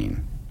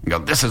Halloween. You go,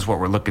 this is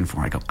what we're looking for.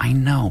 I go, I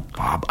know,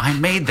 Bob. I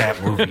made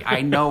that movie.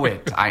 I know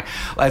it.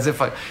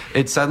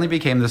 It suddenly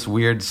became this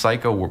weird,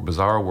 psycho,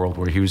 bizarre world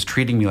where he was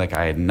treating me like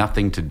I had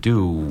nothing to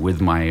do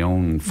with my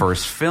own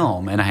first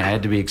film, and I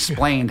had to be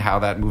explained how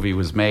that movie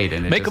was made.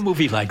 And Make a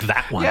movie like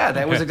that one. Yeah,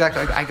 that was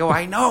exactly. I go,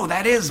 I know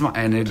that is,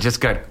 and it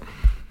just got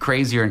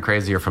crazier and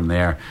crazier from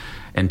there,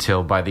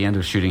 until by the end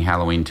of shooting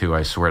Halloween 2,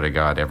 I swear to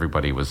God,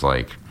 everybody was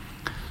like.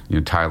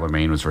 Tyler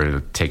Mane was ready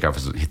to take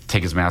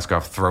his mask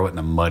off, throw it in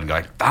the mud, and go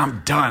like,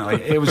 I'm done.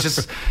 Like, it was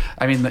just,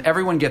 I mean,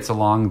 everyone gets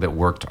along that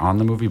worked on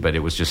the movie, but it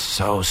was just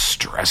so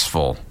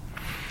stressful.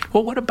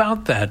 Well, what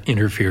about that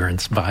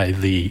interference by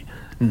the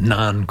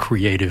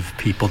non-creative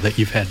people that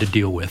you've had to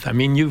deal with? I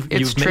mean, you've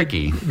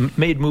tricky.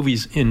 Made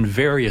movies in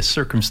various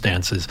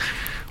circumstances.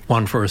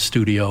 One for a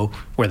studio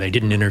where they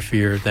didn't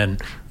interfere. Then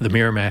the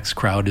Miramax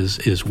crowd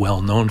is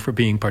well known for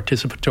being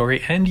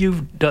participatory, and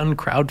you've done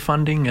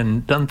crowdfunding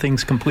and done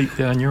things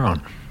completely on your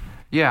own.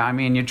 Yeah, I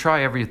mean, you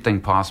try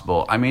everything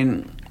possible. I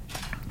mean,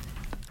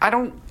 I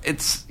don't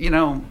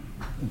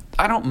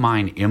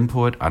mind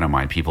input. I don't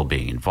mind people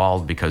being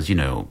involved because,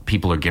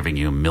 people are giving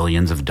you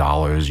millions of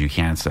dollars. You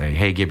can't say,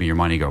 hey, give me your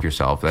money, go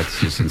yourself. That's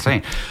just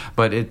insane.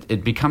 But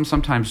it becomes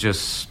sometimes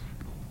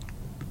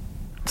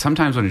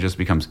when it just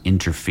becomes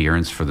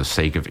interference for the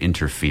sake of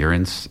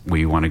interference, where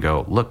you want to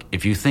go, look,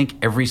 if you think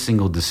every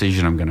single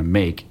decision I'm going to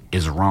make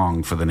is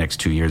wrong for the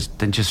next 2 years,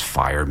 then just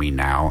fire me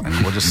now and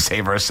we'll just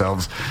save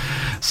ourselves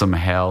some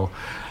hell.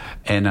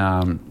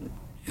 And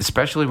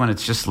especially when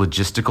it's just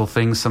logistical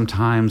things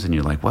sometimes, and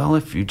you're like, well,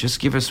 if you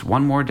just give us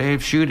one more day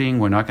of shooting,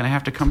 we're not going to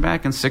have to come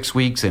back in 6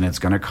 weeks, and it's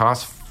going to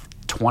cost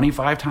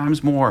 25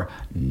 times more.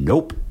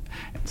 Nope.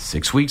 And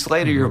 6 weeks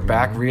later, you're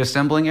back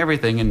reassembling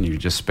everything, and you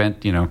just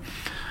spent,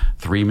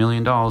 $3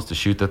 million to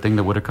shoot the thing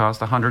that would have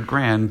cost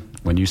 $100,000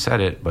 when you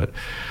said it, but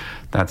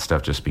that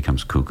stuff just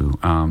becomes cuckoo.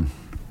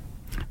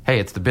 Hey,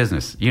 it's the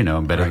business.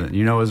 Better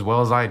than as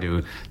well as I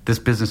do. This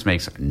business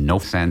makes no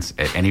sense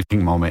at any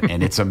moment,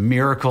 and it's a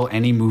miracle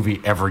any movie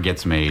ever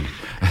gets made.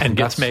 And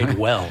gets made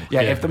well.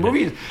 Yeah, if the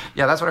movie,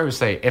 that's what I would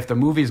say. If the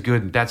movie's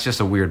good, that's just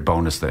a weird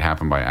bonus that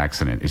happened by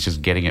accident. It's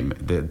just getting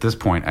it. At this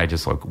point, I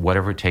just look,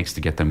 whatever it takes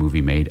to get the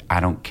movie made.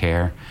 I don't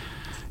care.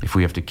 If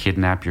we have to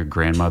kidnap your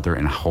grandmother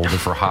and hold her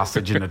for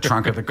hostage in the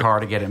trunk of the car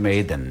to get it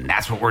made, then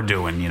that's what we're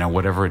doing,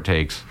 whatever it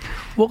takes.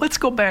 Well, let's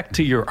go back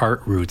to your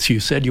art roots.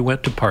 You said you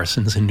went to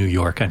Parsons in New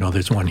York. I know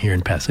there's one here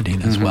in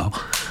Pasadena as well.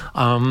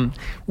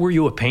 Were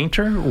you a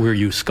painter? Were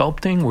you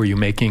sculpting? Were you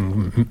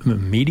making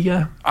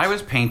media? I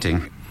was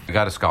painting. I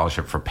got a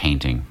scholarship for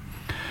painting.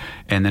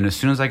 And then as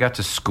soon as I got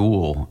to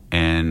school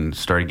and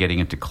started getting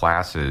into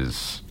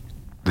classes,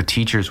 the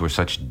teachers were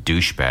such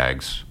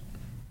douchebags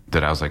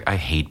that I was like, I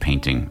hate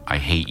painting. I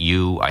hate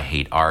you. I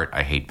hate art.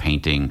 I hate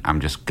painting. I'm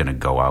just going to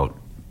go out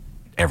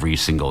every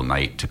single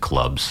night to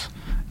clubs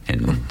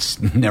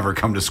and never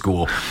come to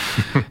school.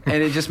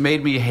 And it just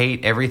made me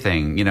hate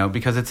everything,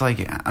 because it's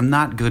like, I'm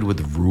not good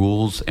with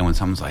rules. And when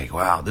someone's like,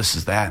 wow, this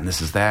is that, and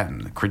this is that,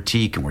 and the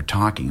critique, and we're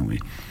talking, and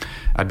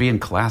I'd be in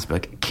class, but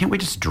like, can't we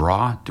just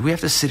draw? Do we have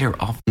to sit here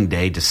all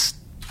day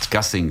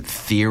discussing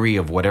theory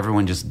of what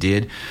everyone just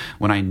did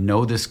when I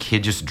know this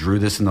kid just drew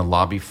this in the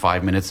lobby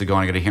 5 minutes ago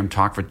and I got to hear him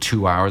talk for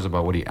 2 hours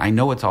about what I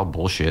know it's all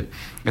bullshit.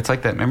 It's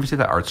like that. Remember, see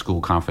that Art School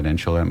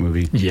Confidential, that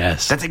movie?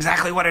 Yes. That's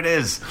exactly what it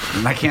is.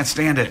 And I can't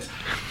stand it.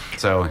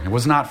 So it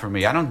was not for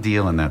me. I don't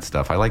deal in that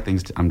stuff. I like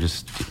things. I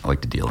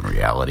like to deal in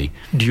reality.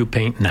 Do you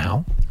paint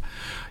now?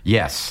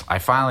 Yes. I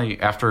finally,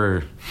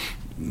 after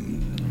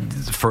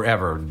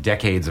forever,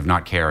 decades of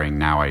not caring,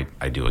 now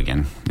I do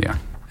again. Yeah.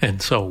 And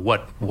so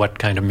what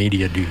kind of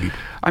media do you...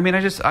 I mean,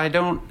 I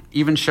don't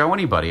even show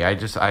anybody.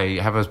 I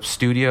have a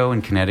studio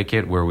in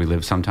Connecticut where we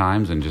live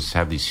sometimes, and just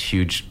have these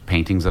huge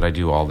paintings that I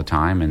do all the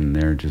time, and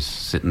they're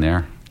just sitting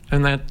there.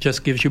 And that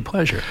just gives you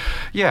pleasure.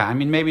 Yeah, I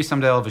mean, maybe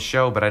someday I'll have a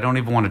show, but I don't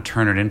even want to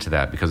turn it into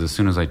that, because as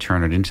soon as I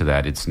turn it into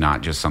that, it's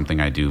not just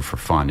something I do for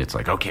fun. It's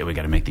like, okay, we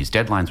got to make these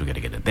deadlines, we got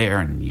to get it there,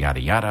 and yada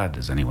yada.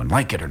 Does anyone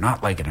like it or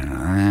not like it?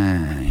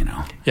 And,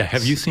 Yeah,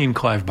 have you seen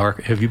Clive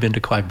Barker? Have you been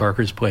to Clive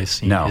Barker's place,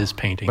 seen his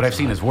paintings? But I've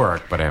seen his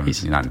work, but I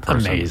haven't not in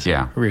person. Amazing,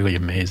 yeah, really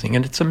amazing.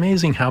 And it's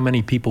amazing how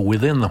many people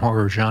within the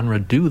horror genre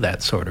do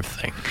that sort of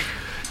thing.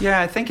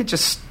 Yeah, I think it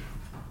just,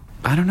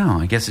 I don't know.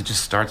 I guess it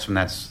just starts from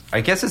that.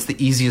 I guess it's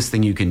the easiest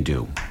thing you can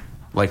do.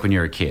 Like when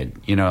you're a kid,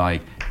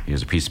 like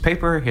Here's a piece of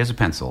paper, here's a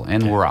pencil,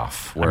 and we're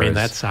off. I mean,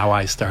 that's how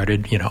I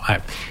started.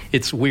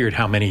 It's weird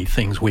how many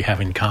things we have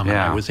in common.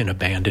 Yeah. I was in a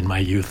band in my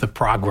youth, a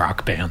prog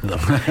rock band, though,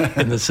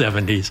 in the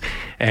 70s.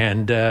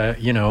 And,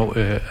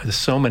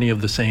 so many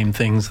of the same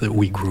things that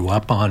we grew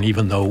up on,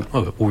 even though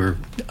we're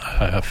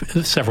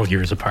several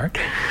years apart.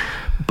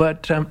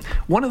 But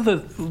one of the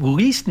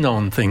least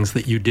known things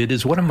that you did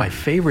is one of my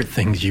favorite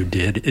things you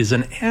did is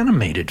an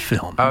animated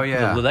film. Oh,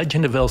 yeah. The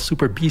Legend of El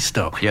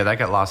Superbeasto. Yeah, that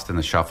got lost in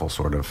the shuffle,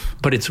 sort of.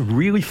 But it's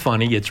really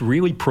funny, it's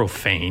really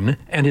profane,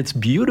 and it's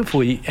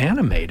beautifully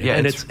animated. Yeah,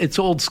 and it's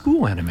old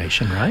school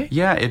animation, right?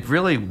 Yeah, it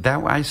really...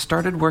 I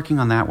started working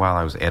on that while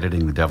I was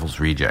editing The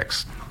Devil's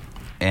Rejects.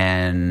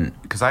 And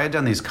because I had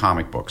done these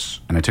comic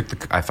books, and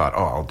I thought,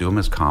 I'll do them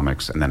as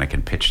comics, and then I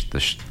can pitch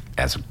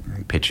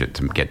it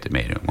to get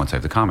made once I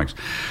have the comics.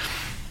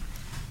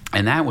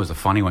 And that was a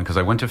funny one because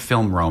I went to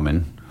Film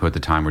Roman, who at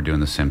the time were doing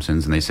The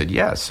Simpsons, and they said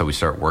yes. So we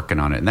started working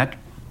on it, and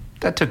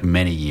that took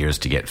many years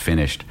to get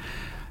finished.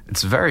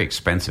 It's a very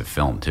expensive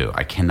film too.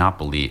 I cannot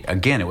believe.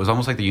 Again, it was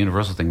almost like the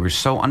Universal thing. We were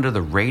so under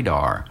the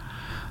radar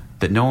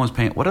that no one was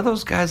paying. What are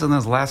those guys in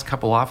those last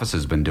couple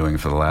offices been doing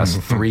for the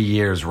last 3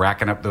 years,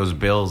 racking up those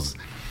bills?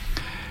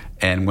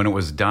 And when it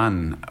was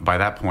done, by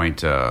that point,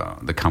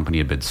 the company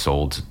had been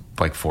sold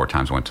like 4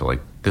 times. Went to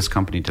like this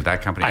company to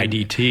that company.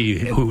 IDT,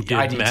 who did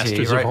IDT,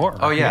 Masters right? of Horror.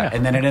 Oh, yeah.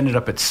 And then it ended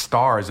up at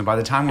Stars. And by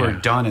the time we were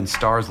done and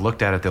Stars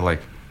looked at it, they're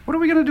like, what are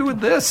we going to do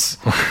with this?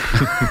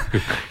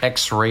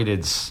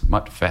 X-rated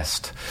smut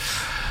fest.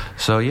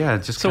 So, yeah,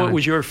 it just So it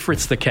was your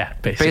Fritz the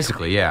Cat, basically.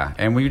 Basically, yeah.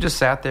 And we just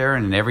sat there,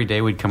 and every day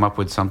we'd come up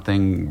with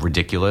something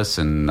ridiculous,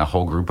 and a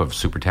whole group of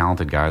super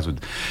talented guys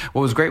would...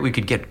 What was great, we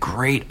could get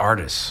great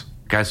artists,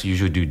 guys who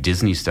usually do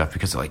Disney stuff,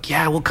 because they're like,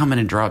 yeah, we'll come in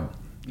and draw,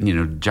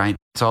 giant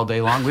all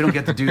day long. We don't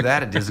get to do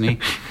that at Disney.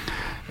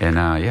 And,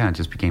 it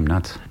just became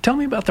nuts. Tell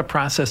me about the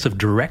process of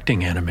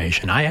directing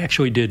animation. I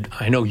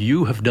know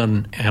you have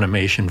done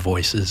animation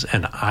voices,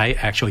 and I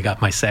actually got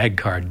my SAG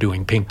card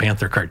doing Pink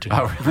Panther cartoon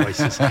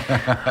voices.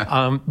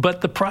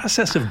 But the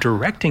process of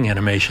directing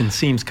animation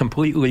seems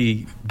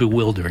completely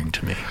bewildering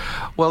to me.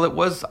 Well,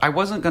 I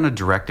wasn't going to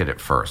direct it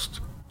at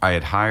first. I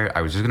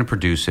was just going to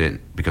produce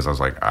it because I was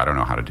like, I don't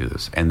know how to do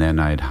this. And then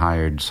I had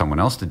hired someone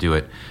else to do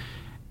it.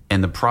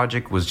 And the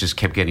project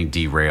kept getting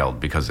derailed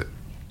because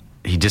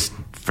he just,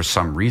 for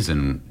some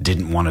reason,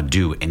 didn't want to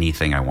do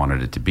anything I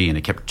wanted it to be. And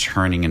it kept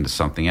turning into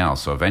something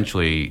else. So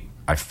eventually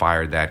I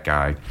fired that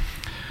guy.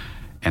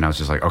 And I was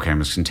just like, okay, I'm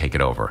just going to take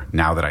it over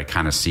now that I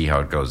kind of see how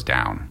it goes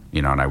down.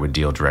 And I would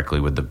deal directly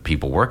with the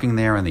people working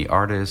there and the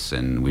artists.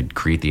 And we'd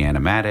create the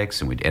animatics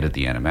and we'd edit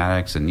the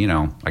animatics. And,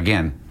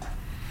 again...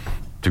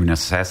 through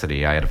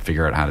necessity, I had to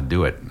figure out how to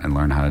do it and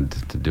learn how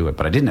to do it.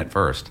 But I didn't at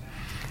first.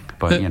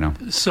 But,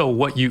 So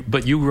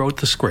but you wrote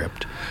the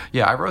script.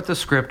 Yeah, I wrote the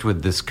script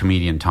with this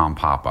comedian, Tom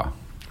Papa.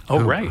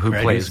 Who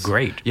plays, he's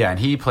great. Yeah, and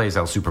he plays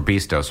El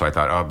Superbeasto. So I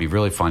thought, it'd be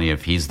really funny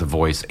if he's the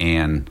voice.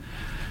 And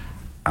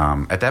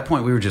at that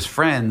point, we were just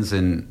friends.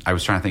 And I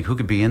was trying to think who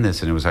could be in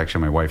this. And it was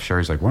actually my wife,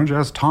 Sherry's like, why don't you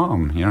ask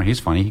Tom? He's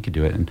funny. He could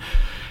do it.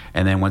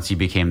 And then once he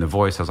became the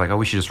voice, I was like,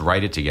 we should just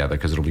write it together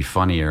because it'll be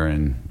funnier.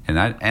 And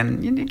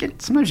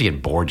sometimes you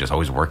get bored just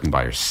always working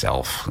by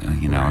yourself.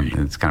 Right.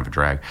 It's kind of a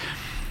drag.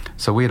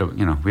 So we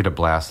had a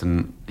blast,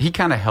 and he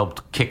kind of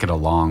helped kick it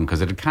along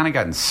because it had kind of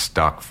gotten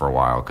stuck for a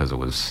while because it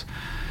was,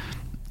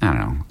 I don't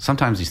know.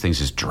 Sometimes these things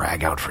just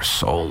drag out for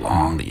so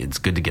long that it's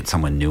good to get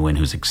someone new in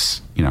who's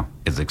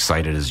as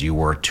excited as you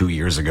were 2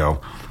 years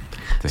ago.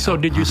 So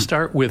did you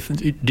start with,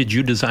 did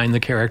you design the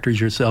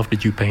characters yourself?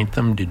 Did you paint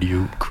them? Did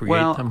you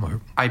create them?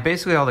 Or?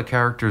 All the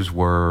characters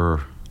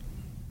were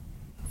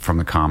from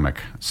the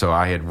comic. So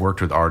I had worked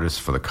with artists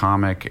for the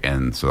comic,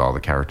 and so all the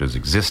characters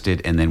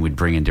existed, and then we'd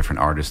bring in different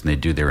artists, and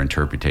they'd do their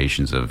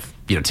interpretations of,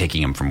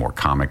 taking them from more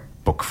comic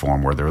book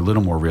form, where they're a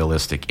little more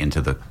realistic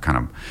into the kind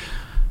of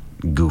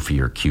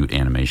goofy or cute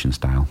animation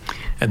style.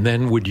 And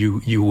then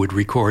you would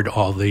record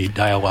all the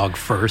dialogue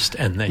first,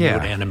 and then you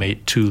would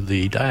animate to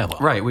the dialogue.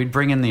 Right. We'd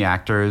bring in the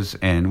actors,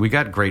 and we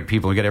got great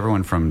people. We got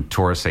everyone from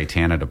Tora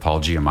Satana to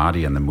Paul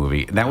Giamatti in the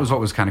movie. And that was what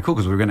was kind of cool,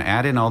 because we were going to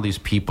add in all these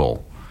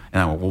people.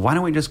 And I went, well, why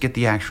don't we just get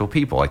the actual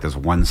people? Like this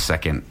 1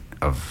 second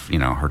of,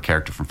 her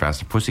character from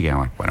Faster Pussycat. I'm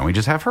like, why don't we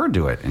just have her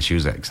do it? And she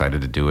was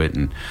excited to do it.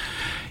 And,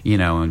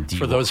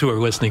 for those who are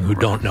listening who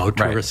don't know,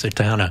 Tora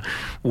Satana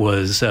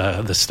was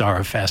the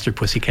star of Faster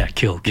Pussycat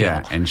Kill.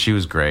 Yeah, and she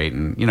was great.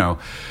 And,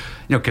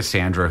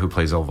 Cassandra, who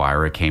plays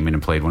Elvira, came in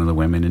and played one of the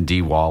women, and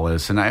Dee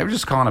Wallace. And I was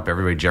just calling up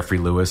everybody, Jeffrey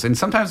Lewis. And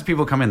sometimes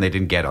people come in, they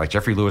didn't get it. Like,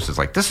 Jeffrey Lewis is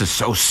like, this is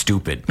so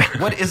stupid.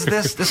 What is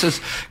this? This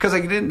is... Because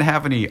I didn't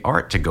have any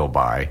art to go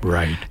by.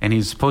 Right. And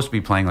he's supposed to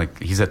be playing,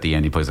 he's at the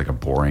end, he plays like a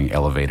boring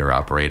elevator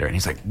operator. And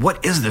he's like,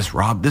 what is this,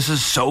 Rob? This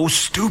is so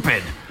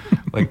stupid.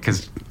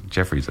 Because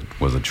Jeffrey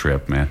was a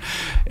trip, man.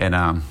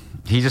 And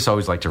he just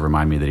always liked to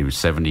remind me that he was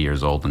 70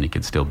 years old and he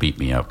could still beat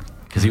me up.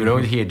 Because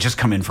he had just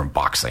come in from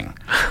boxing.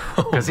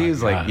 Because he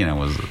was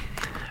was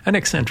an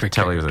eccentric.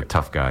 Tell he was a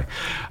tough guy,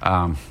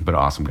 but an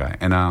awesome guy.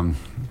 And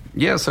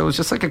Yeah, so it was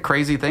just like a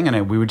crazy thing,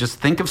 and we would just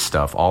think of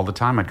stuff all the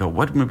time. I'd go,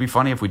 what would be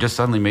funny if we just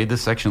suddenly made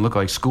this section look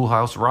like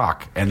Schoolhouse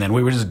Rock? And then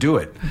we would just do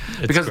it.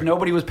 Because great.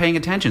 Nobody was paying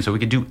attention, so we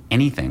could do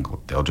anything.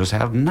 They'll just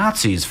have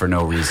Nazis for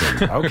no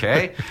reason.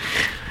 Okay.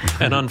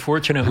 And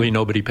unfortunately,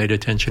 nobody paid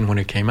attention when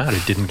it came out.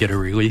 It didn't get a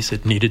release.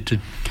 It needed to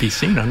be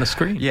seen on the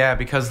screen. Yeah,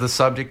 because the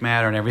subject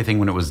matter and everything,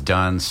 when it was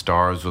done,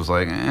 Stars was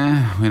like,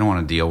 we don't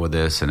want to deal with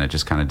this, and it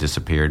just kind of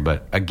disappeared.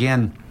 But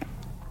again,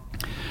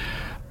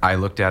 I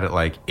looked at it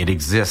like it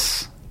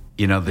exists.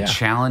 You know, the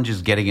challenge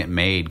is getting it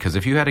made, because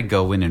if you had to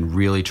go in and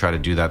really try to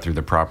do that through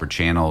the proper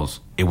channels,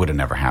 it would have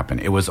never happened.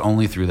 It was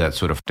only through that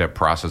sort of that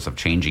process of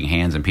changing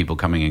hands and people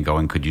coming and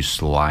going, could you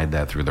slide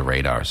that through the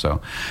radar?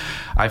 So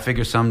I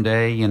figure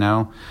someday, you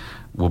know,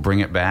 we'll bring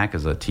it back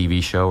as a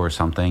TV show or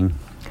something.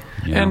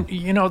 And,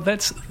 you know,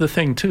 that's the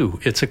thing, too.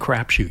 It's a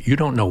crapshoot. You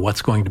don't know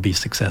what's going to be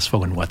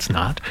successful and what's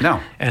not.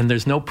 No. And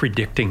there's no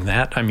predicting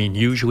that. I mean,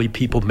 usually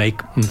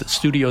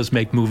studios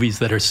make movies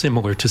that are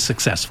similar to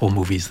successful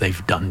movies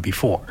they've done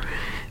before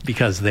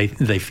because they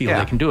feel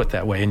they can do it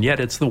that way. And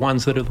yet it's the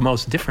ones that are the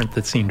most different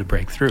that seem to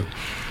break through.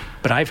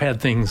 But I've had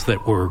things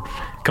that were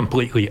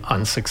completely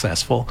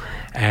unsuccessful,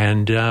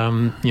 and,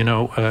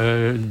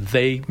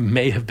 they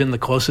may have been the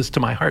closest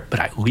to my heart, but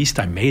at least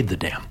I made the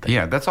damn thing.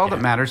 Yeah, that's all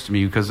that matters to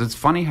me, because it's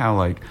funny how,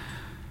 like,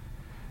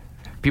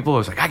 people are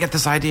always like, I get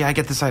this idea.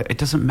 It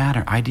doesn't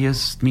matter.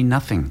 Ideas mean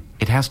nothing.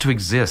 It has to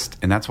exist,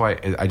 and that's why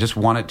I just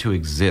want it to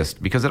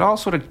exist, because it all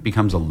sort of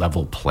becomes a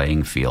level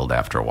playing field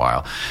after a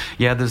while.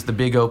 Yeah, there's the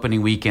big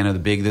opening weekend or the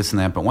big this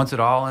and that, but once it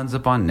all ends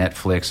up on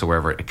Netflix or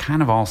wherever, it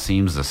kind of all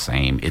seems the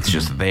same. It's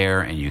just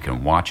there, and you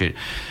can watch it.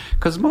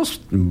 Because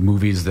most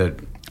movies that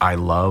I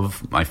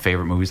love, my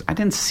favorite movies, I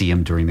didn't see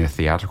them during their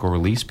theatrical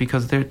release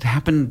because they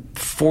happened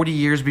 40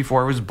 years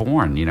before I was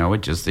born. You know,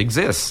 it just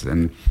exists.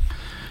 And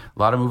a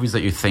lot of movies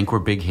that you think were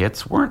big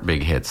hits weren't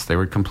big hits. They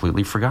were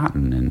completely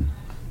forgotten, and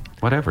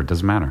whatever, it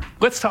doesn't matter.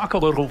 Let's talk a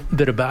little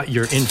bit about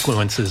your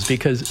influences,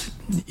 because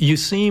you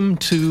seem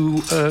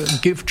to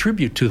give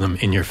tribute to them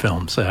in your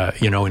films.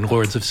 In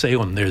Lords of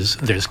Salem,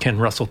 there's Ken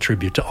Russell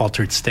tribute to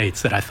Altered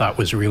States that I thought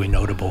was really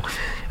notable.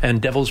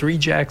 And Devil's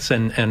Rejects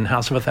and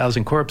House of a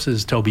Thousand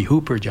Corpses, Tobe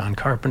Hooper, John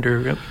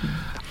Carpenter.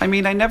 I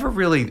mean, I never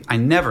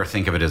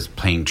think of it as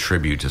paying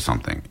tribute to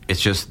something. It's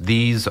just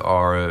these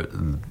are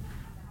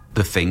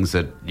the things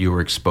that you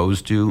were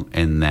exposed to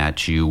and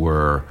that you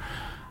were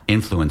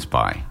influenced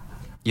by.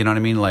 You know what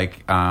I mean?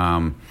 Like,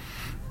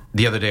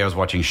 the other day I was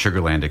watching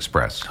Sugarland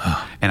Express,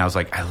 and I was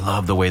like, I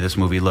love the way this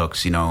movie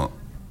looks, you know.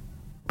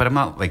 But I'm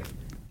not, like,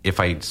 if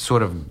I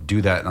sort of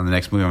do that on the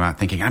next movie, I'm not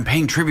thinking, I'm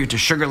paying tribute to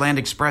Sugarland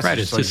Express. Right,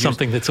 it's just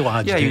something that's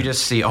lodged. Yeah, you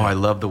just see, I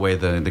love the way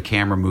the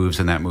camera moves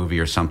in that movie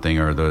or something,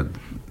 or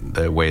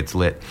the way it's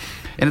lit.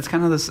 And it's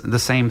kind of the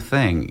same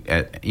thing,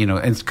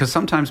 and because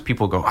sometimes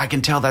people go, I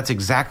can tell that's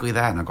exactly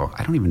that. And I go,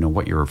 I don't even know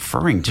what you're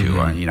referring to.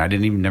 Mm-hmm. I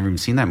never even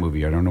seen that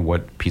movie. I don't know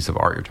what piece of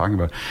art you're talking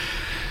about.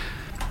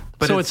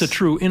 But so it's a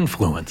true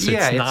influence.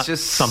 Yeah, it's not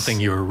just something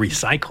you're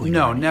recycling.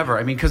 No, never.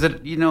 I mean, because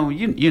you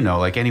know,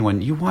 like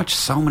anyone, you watch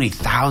so many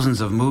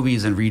thousands of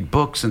movies and read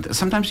books, and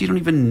sometimes you don't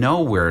even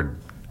know where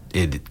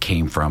it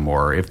came from,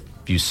 or if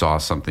you saw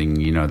something.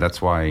 You know,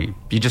 that's why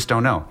you just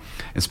don't know.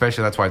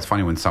 Especially that's why it's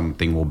funny when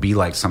something will be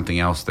like something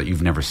else that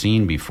you've never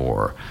seen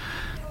before.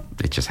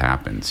 It just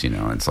happens, you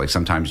know. It's like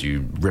sometimes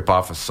you rip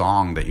off a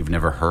song that you've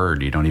never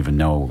heard. You don't even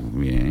know,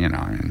 you know.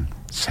 And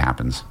it just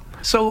happens.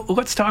 So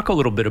let's talk a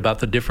little bit about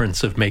the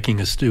difference of making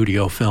a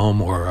studio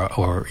film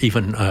or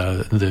even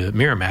the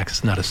Miramax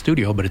is not a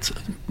studio, but it's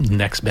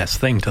next best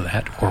thing to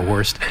that, or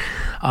worst.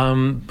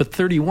 But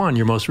 31,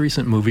 your most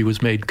recent movie,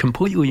 was made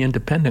completely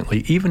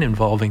independently, even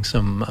involving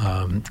some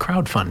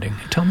crowdfunding.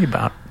 Tell me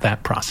about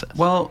that process.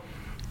 Well,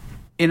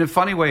 in a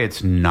funny way,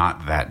 it's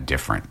not that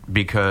different,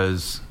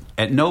 because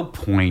at no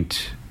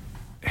point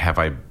have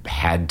I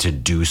had to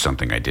do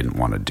something I didn't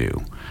want to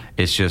do.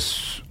 It's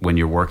just when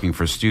you're working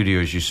for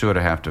studios, you sort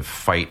of have to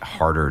fight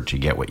harder to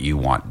get what you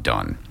want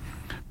done.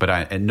 But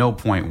at no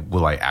point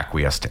will I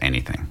acquiesce to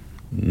anything.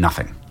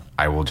 Nothing.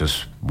 I will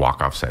just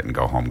walk off set and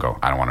go home,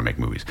 I don't want to make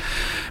movies.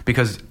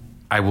 Because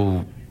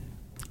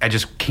I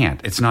just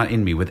can't. It's not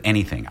in me with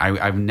anything.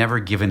 I've never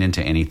given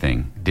into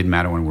anything. Didn't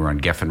matter when we were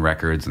on Geffen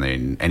Records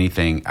and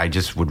anything. I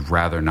just would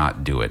rather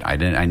not do it.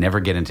 I never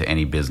get into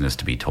any business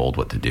to be told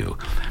what to do.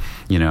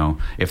 You know,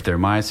 if they're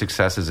my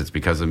successes, it's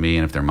because of me,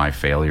 and if they're my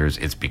failures,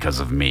 it's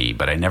because of me.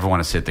 But I never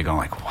want to sit there going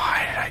like,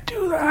 why did I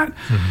do that?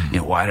 Mm-hmm.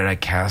 You know, why did I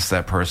cast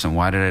that person?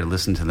 Why did I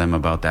listen to them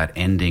about that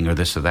ending or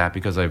this or that?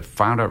 Because I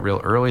found out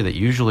real early that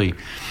usually,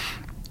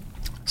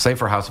 say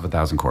for House of a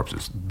Thousand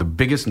Corpses, the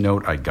biggest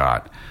note I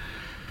got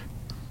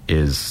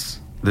is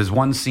there's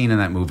one scene in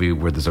that movie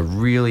where there's a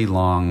really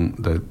long,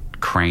 the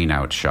crane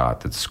out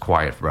shot that's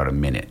quiet for about a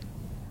minute.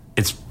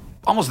 It's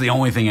almost the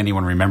only thing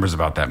anyone remembers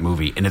about that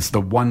movie, and it's the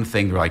one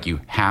thing they're like,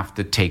 you have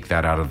to take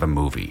that out of the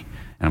movie.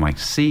 And I'm like,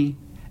 see,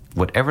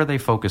 whatever they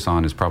focus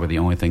on is probably the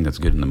only thing that's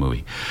good in the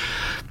movie.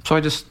 So I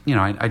just,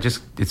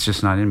 it's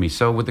just not in me.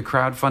 So with the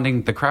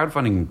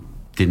crowdfunding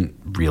didn't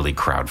really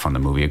crowdfund the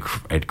movie. It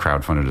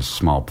crowdfunded a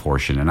small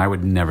portion, and I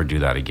would never do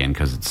that again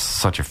because it's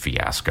such a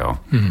fiasco.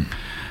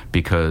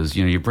 Because,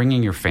 you're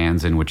bringing your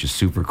fans in, which is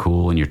super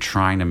cool, and you're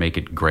trying to make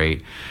it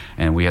great.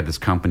 And we had this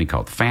company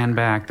called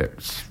Fanback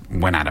that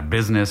went out of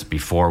business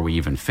before we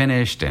even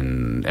finished,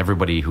 and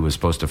everybody who was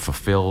supposed to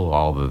fulfill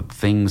all the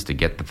things to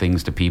get the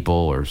things to people,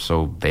 or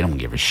so they don't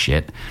give a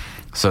shit.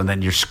 So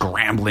then you're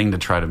scrambling to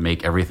try to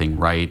make everything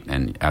right,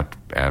 and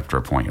after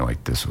a point, you're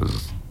like, this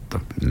was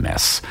the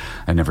mess.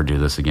 I never do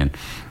this again.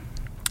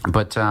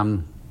 But,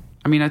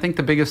 I think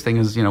the biggest thing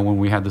is, when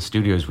we had the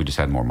studios, we just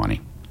had more money.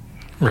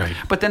 Right.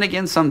 But then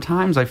again,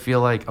 sometimes I feel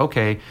like,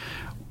 okay,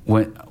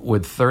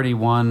 with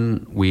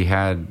 31, we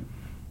had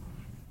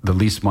the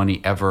least money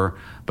ever,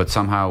 but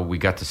somehow we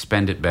got to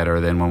spend it better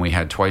than when we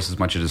had twice as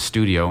much at a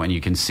studio, and you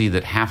can see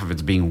that half of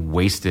it's being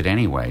wasted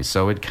anyway.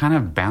 So it kind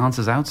of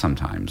balances out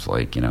sometimes,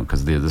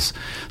 because this,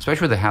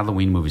 especially with the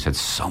Halloween movies, had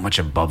so much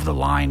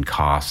above-the-line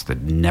cost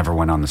that never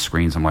went on the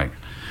screens. I'm like,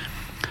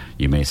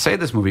 you may say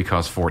this movie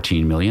cost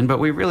 $14 million, but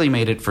we really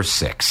made it for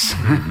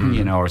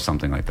 $6, or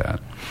something like that.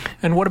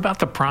 And what about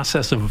the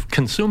process of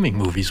consuming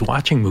movies,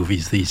 watching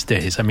movies these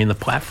days? The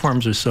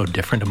platforms are so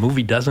different. A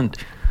movie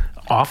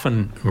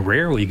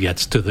rarely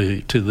gets to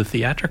the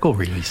theatrical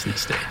release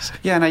these days.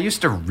 Yeah, and I used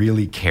to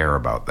really care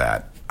about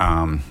that.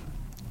 Now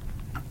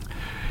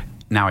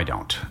I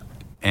don't.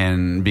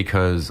 And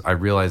because I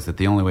realized that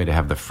the only way to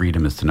have the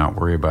freedom is to not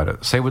worry about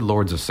it. Say with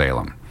Lords of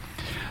Salem,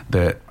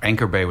 the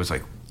Anchor Bay was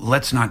like,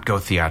 let's not go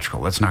theatrical.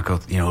 Let's not go,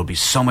 it'll be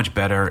so much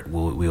better.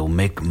 We'll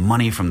make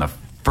money from the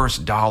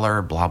first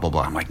dollar, blah, blah,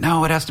 blah. I'm like,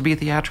 no, it has to be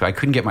theatrical. I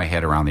couldn't get my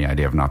head around the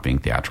idea of not being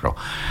theatrical.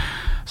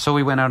 So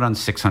we went out on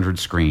 600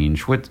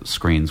 screens,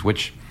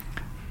 which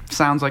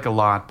sounds like a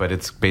lot, but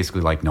it's basically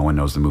like no one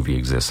knows the movie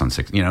exists on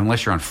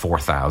unless you're on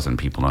 4,000,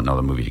 people don't know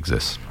the movie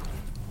exists.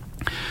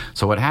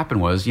 So what happened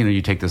was,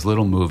 you take this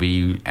little movie,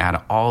 you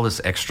add all this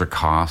extra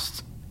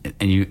cost,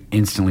 and you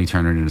instantly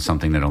turn it into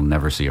something that'll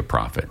never see a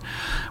profit.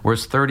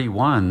 Whereas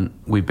 31,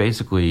 we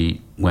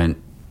basically went,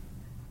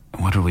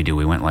 what did we do?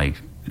 We went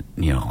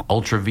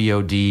ultra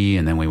VOD,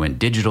 and then we went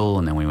digital,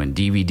 and then we went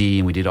DVD,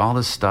 and we did all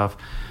this stuff.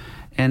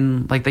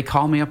 And they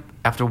call me up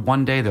after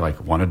one day, they're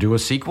like, want to do a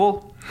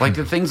sequel?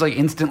 The thing's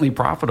instantly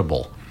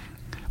profitable.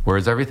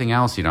 Whereas everything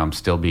else, I'm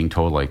still being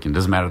told it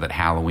doesn't matter that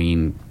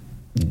Halloween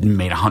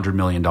made $100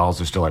 million. They're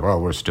still like,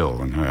 well, we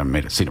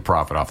haven't seen a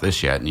profit off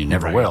this yet, and you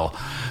never will.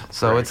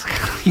 So it's,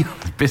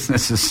 the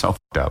business is so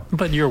fucked up.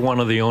 But you're one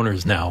of the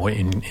owners now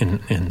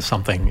in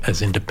something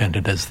as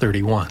independent as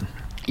 31.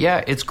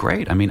 Yeah, it's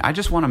great. I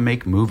just want to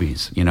make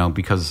movies,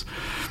 because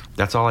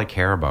that's all I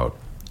care about.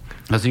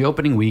 As the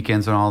opening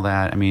weekends and all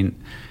that,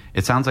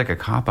 it sounds like a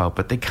cop-out,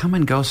 but they come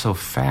and go so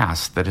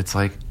fast that it's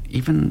like,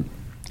 even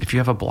if you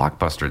have a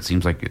blockbuster, it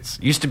seems like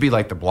used to be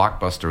like the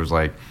blockbuster was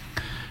like,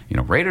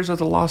 Raiders of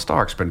the Lost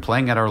Ark's been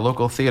playing at our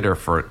local theater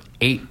for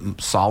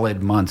 8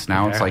 solid months.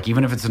 Now it's like,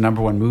 even if it's the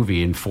number one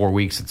movie, in 4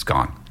 weeks, it's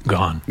gone.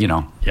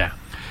 Yeah.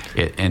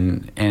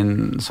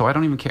 And so I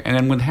don't even care. And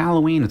then with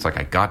Halloween, it's like,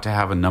 I got to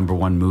have a number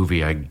one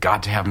movie. I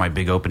got to have my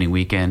big opening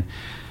weekend.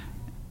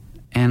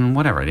 And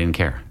whatever, I didn't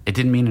care. It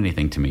didn't mean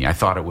anything to me. I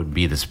thought it would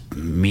be this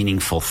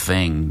meaningful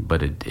thing,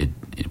 but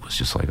it was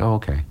just like, oh,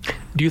 okay.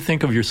 Do you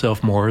think of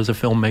yourself more as a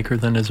filmmaker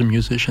than as a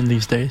musician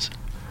these days?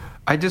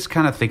 I just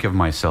kind of think of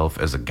myself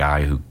as a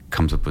guy who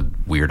comes up with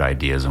weird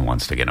ideas and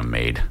wants to get them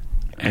made.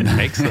 And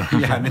makes them.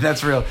 Yeah,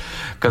 that's real.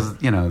 Because,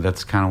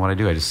 that's kind of what I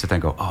do. I just sit there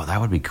and go, oh,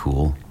 that would be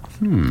cool.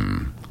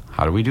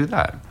 How do we do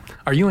that?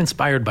 Are you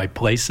inspired by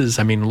places?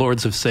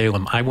 Lords of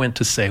Salem. I went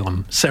to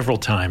Salem several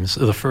times.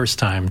 The first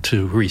time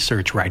to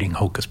research writing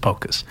Hocus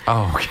Pocus.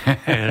 Oh, okay.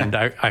 And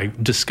I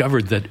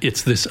discovered that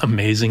it's this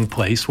amazing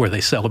place where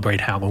they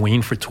celebrate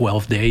Halloween for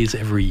 12 days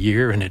every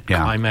year, and it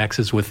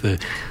climaxes with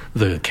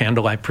the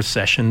candlelight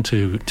procession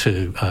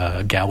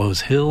to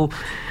Gallows Hill,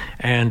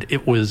 and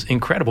it was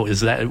incredible.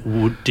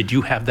 Did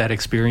you have that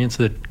experience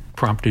that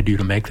prompted you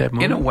to make that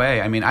movie? In a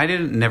way. I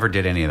never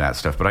did any of that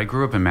stuff, but I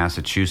grew up in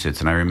Massachusetts,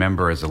 and I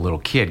remember as a little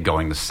kid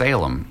going to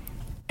Salem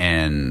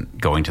and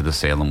going to the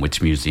Salem Witch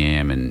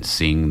Museum and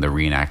seeing the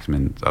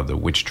reenactment of the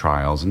witch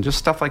trials, and just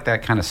stuff like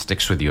that kind of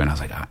sticks with you. And I was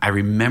like, I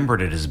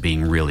remembered it as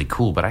being really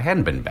cool, but I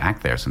hadn't been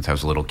back there since I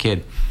was a little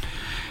kid.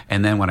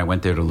 And then when I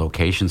went there to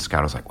Location Scout,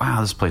 I was like,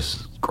 wow, this place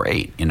is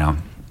great,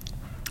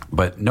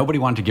 But nobody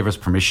wanted to give us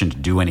permission to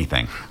do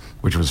anything,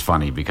 which was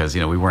funny because,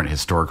 we weren't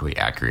historically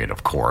accurate,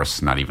 of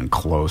course, not even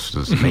close,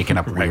 just making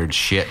up weird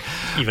shit.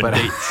 Even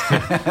dates.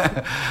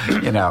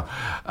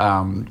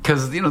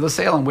 Because, the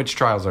Salem witch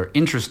trials are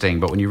interesting,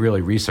 but when you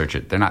really research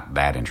it, they're not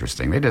that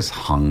interesting. They just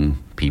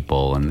hung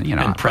people and,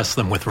 And pressed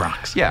them with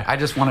rocks. Yeah, they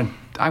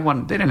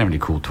didn't have any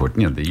cool tour.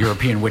 The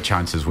European witch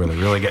hunts is where they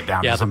really get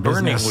down to some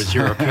business.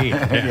 Yeah, the burning was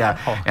European.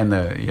 Yeah. And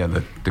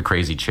the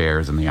crazy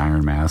chairs and the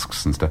iron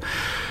masks and stuff.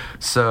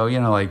 So,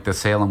 like the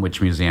Salem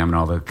Witch Museum and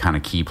all the kind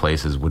of key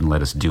places wouldn't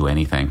let us do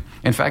anything.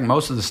 In fact,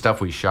 most of the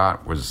stuff we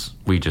shot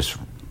we just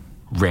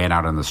ran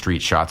out on the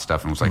street, shot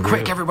stuff, and was like,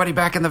 quick, everybody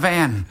back in the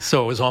van.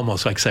 So it was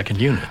almost like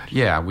Second Unit.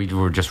 Yeah, we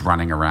were just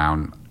running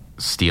around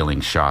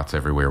stealing shots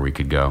everywhere we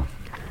could go.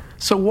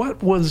 So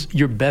what was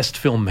your best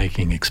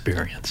filmmaking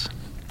experience?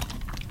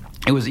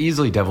 It was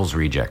easily Devil's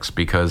Rejects,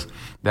 because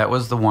that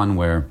was the one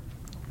where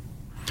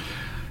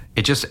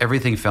it just,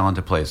 everything fell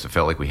into place. It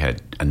felt like we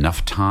had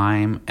enough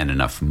time and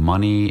enough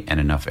money and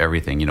enough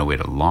everything. You know, we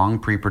had a long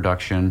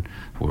pre-production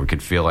where we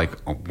could feel like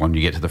when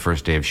you get to the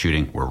first day of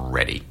shooting, we're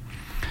ready.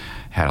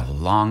 Had a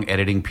long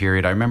editing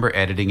period. I remember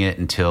editing it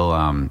until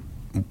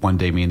one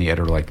day me and the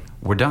editor were like,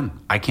 we're done.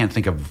 I can't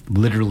think of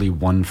literally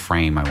one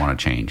frame I want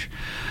to change.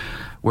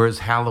 Whereas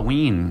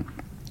Halloween,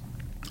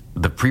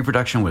 the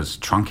pre-production was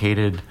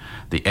truncated.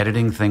 The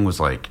editing thing was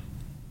like,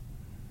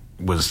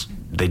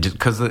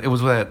 because it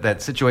was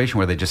that situation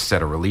where they just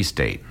set a release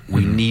date.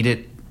 We need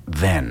it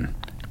then.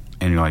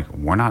 And you're like,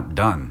 we're not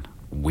done.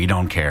 We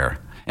don't care.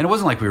 And it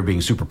wasn't like we were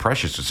being super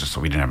precious. It's just so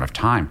we didn't have enough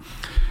time.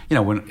 You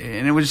know, and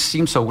it would just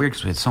seem so weird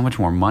because we had so much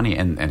more money,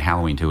 and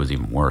Halloween 2 was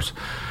even worse.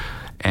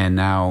 But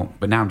now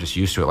I'm just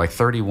used to it. Like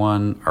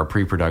 31, our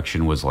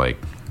pre-production was like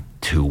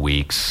 2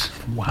 weeks.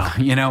 Wow.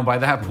 You know, by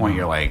that point,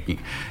 you're like,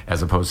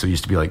 as opposed to it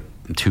used to be like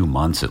 2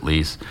 months at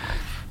least.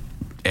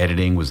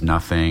 Editing was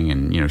nothing,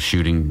 and, you know,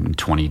 shooting in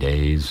 20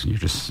 days. You're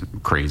just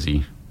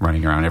crazy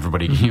running around.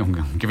 Everybody, you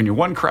know, giving you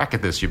one crack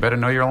at this. You better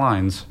know your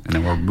lines, and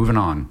then we're moving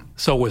on.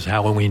 So was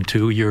Halloween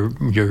 2 your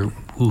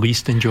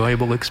least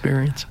enjoyable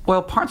experience?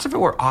 Well, parts of it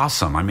were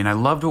awesome. I mean, I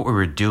loved what we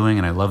were doing,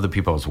 and I loved the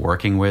people I was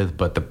working with,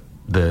 but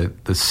the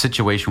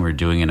situation we were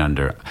doing it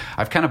under,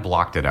 I've kind of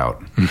blocked it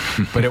out.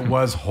 But it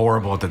was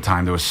horrible at the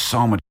time. There was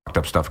so much fucked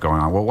up stuff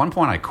going on. Well, at one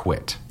point I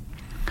quit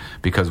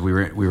because we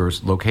were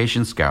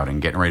location scouting,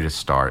 getting ready to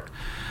start,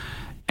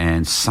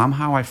 and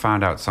somehow I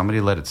found out,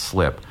 somebody let it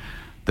slip,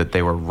 that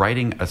they were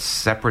writing a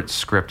separate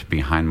script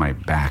behind my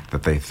back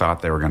that they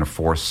thought they were going to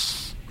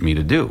force me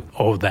to do.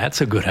 Oh, that's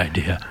a good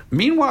idea.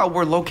 Meanwhile,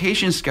 we're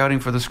location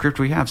scouting for the script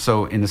we have.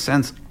 So in a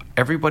sense,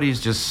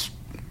 everybody's just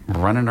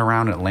running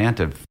around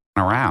Atlanta,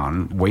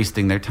 around,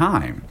 wasting their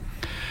time.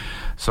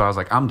 So I was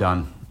like, I'm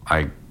done.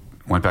 I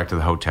went back to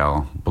the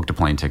hotel, booked a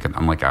plane ticket.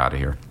 I'm like, out of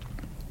here.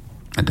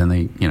 And then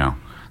they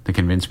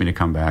convinced me to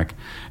come back.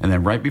 And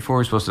then right before we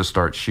were supposed to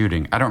start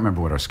shooting, I don't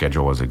remember what our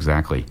schedule was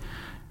exactly,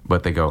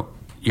 but they go,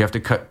 you have to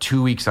cut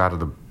 2 weeks out of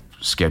the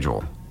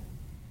schedule.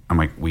 I'm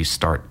like, we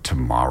start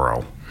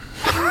tomorrow.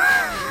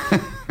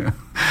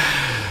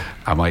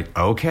 I'm like,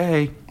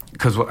 okay.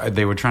 Because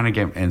they were trying to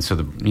get, and so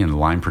the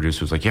line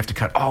producer was like, you have to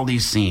cut all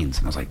these scenes.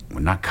 And I was like, we're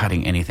not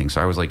cutting anything.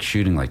 So I was like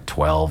shooting like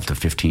 12 to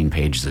 15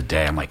 pages a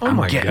day. I'm like, oh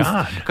my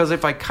God. Because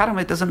if I cut them,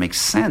 it doesn't make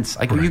sense.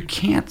 I go, you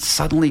can't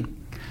suddenly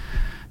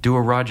do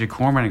a Roger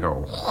Corman and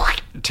go,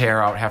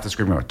 tear out half the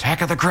script and go,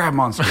 Attack of the Crab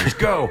Monsters,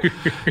 go.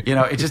 You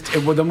know,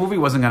 the movie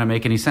wasn't going to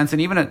make any sense.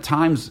 And even at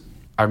times,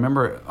 I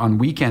remember on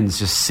weekends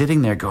just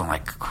sitting there going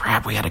like,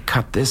 crap, we had to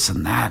cut this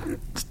and that.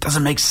 It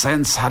doesn't make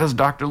sense. How does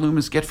Dr.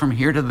 Loomis get from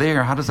here to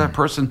there? How does that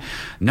person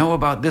know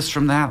about this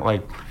from that?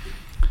 Like,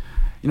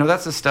 you know,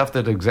 that's the stuff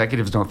that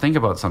executives don't think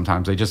about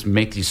sometimes. They just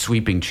make these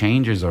sweeping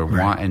changes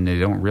and they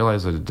don't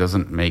realize that it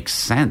doesn't make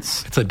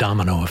sense. It's a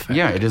domino effect.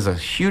 Yeah, it is a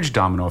huge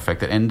domino effect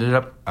that ended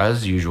up,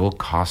 as usual,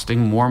 costing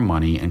more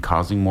money and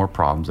causing more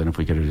problems than if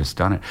we could have just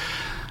done it.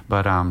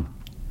 But,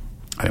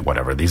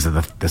 whatever. This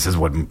is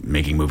what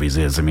making movies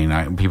is. I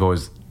mean,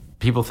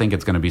 people think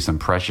it's going to be some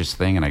precious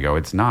thing, and I go,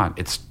 it's not.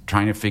 It's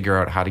trying to figure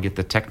out how to get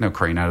the techno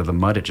crane out of the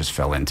mud it just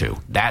fell into.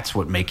 That's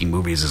what making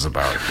movies is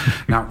about.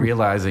 Not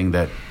realizing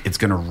that it's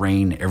going to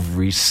rain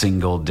every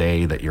single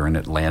day that you're in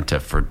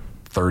Atlanta for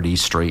 30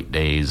 straight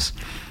days.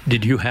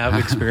 Did you have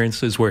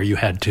experiences where you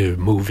had to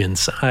move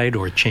inside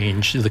or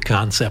change the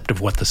concept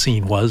of what the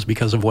scene was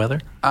because of weather?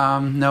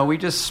 No, we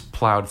just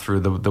plowed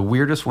through. The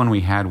weirdest one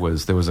we had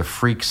was there was a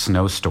freak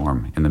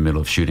snowstorm in the middle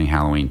of shooting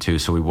Halloween 2.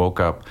 So we woke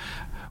up.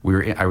 I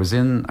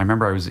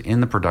remember I was in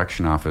the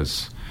production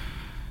office.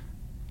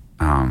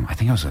 I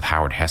think I was with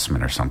Howard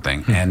Hessman or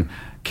something, and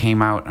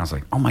came out and I was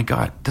like, oh my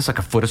God, there's like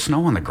a foot of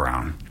snow on the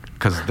ground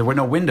because there were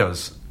no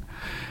windows.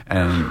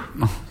 And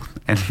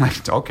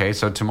like, okay,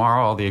 so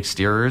tomorrow all the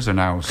exteriors are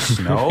now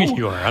snow.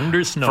 You are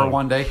under snow. For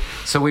one day.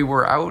 So we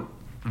were out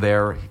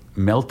there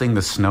melting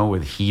the snow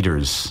with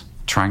heaters,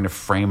 trying to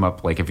frame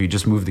up, like if you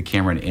just move the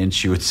camera an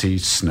inch, you would see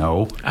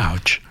snow.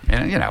 Ouch.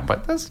 And,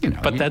 but that's,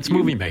 But that's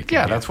movie making.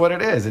 Yeah, that's what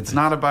it is. It's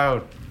not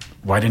about,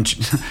 why didn't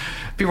you...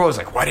 People are always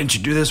like, why didn't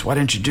you do this? Why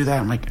didn't you do that?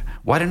 I'm like,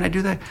 why didn't I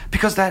do that?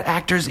 Because that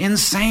actor's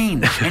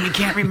insane and he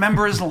can't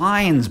remember his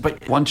lines.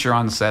 But once you're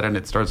on set and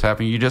it starts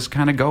happening, you just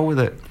kind of go with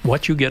it.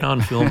 What you get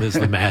on film is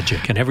the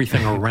magic, and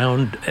everything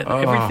around,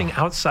 everything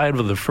outside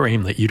of the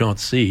frame that you don't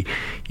see,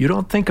 you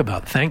don't think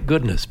about. Thank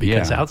goodness,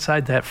 because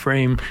outside that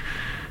frame,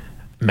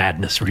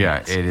 madness reigns.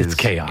 Yeah, it's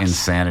chaos.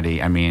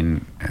 Insanity. I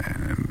mean,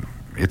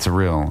 it's a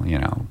real,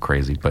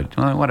 crazy. But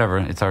whatever.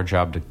 It's our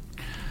job to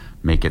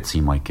make it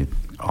seem like it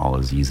all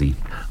is easy.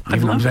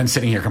 I've been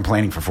sitting here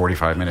complaining for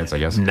 45 minutes, I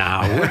guess.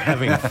 No, we're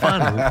having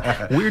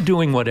fun. We're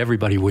doing what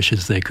everybody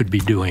wishes they could be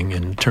doing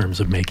in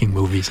terms of making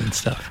movies and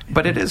stuff.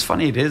 But it is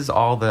funny. It is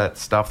all that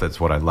stuff that's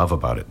what I love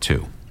about it,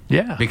 too.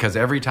 Yeah. Because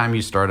every time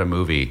you start a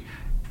movie,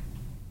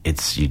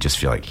 you just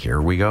feel like, here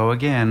we go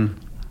again.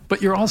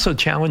 But you're also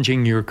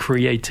challenging your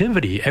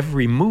creativity.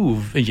 Every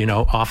move,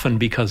 often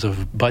because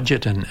of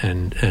budget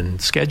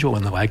and schedule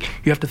and the like,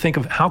 you have to think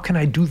of, how can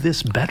I do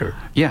this better?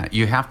 Yeah,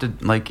 you have to,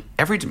 like,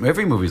 every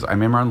movie. I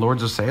remember on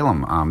Lords of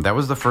Salem, that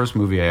was the first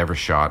movie I ever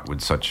shot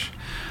with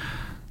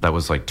that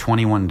was like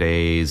 21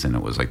 days, and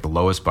it was like the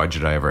lowest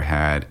budget I ever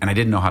had, and I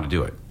didn't know how to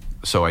do it.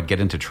 So I'd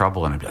get into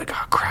trouble, and I'd be like,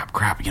 oh,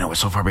 crap, we're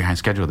so far behind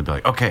schedule. They'd be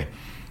like, okay,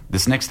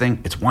 this next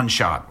thing, it's one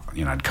shot.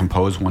 I'd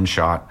compose one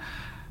shot.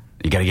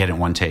 You got to get it in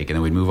one take, and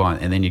then we'd move on.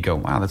 And then you'd go,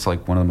 wow, that's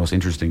like one of the most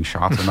interesting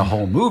shots in the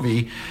whole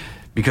movie,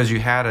 because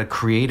you had to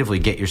creatively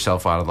get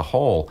yourself out of the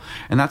hole.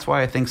 And that's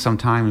why I think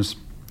sometimes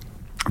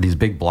these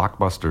big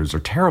blockbusters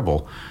are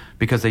terrible,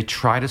 because they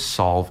try to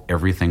solve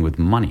everything with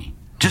money.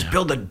 Just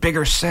build a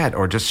bigger set,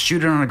 or just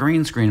shoot it on a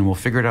green screen and we'll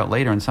figure it out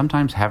later. And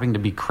sometimes having to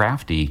be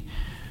crafty,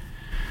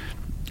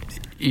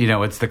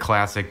 it's the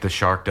classic, the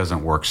shark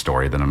doesn't work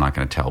story that I'm not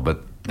going to tell,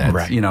 but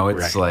that's,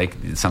 it's like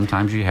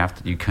sometimes you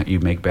have to, you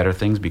make better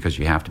things because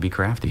you have to be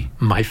crafty.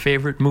 My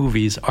favorite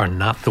movies are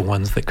not the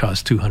ones that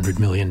cost $200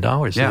 million.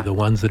 They're the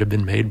ones that have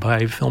been made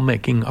by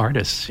filmmaking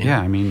artists. Yeah,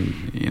 I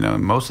mean,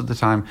 most of the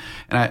time,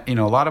 and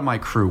a lot of my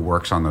crew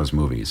works on those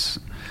movies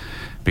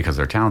because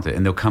they're talented,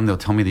 and they'll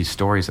tell me these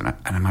stories, and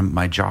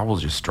my jaw will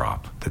just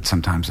drop. That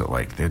sometimes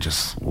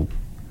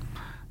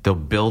they'll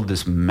build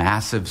this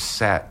massive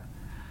set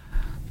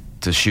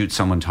to shoot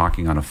someone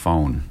talking on a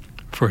phone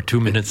for a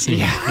 2-minute scene.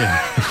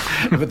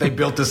 Yeah. But they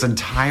built this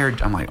entire.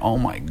 I'm like, oh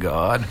my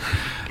god!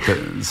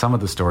 Some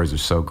of the stories are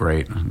so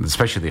great,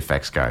 especially the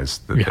effects guys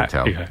that they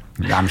tell. Yeah.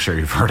 I'm sure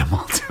you've heard them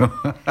all too.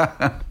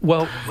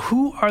 Well,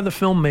 who are the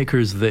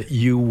filmmakers that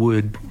you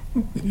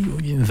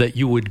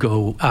would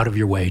go out of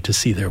your way to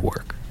see their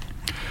work?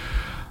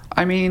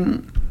 I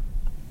mean,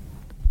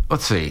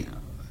 let's see.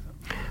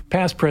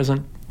 Past,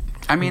 present.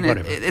 I mean,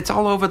 it's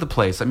all over the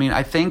place. I mean,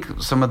 I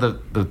think some of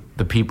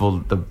the people,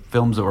 the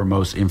films that were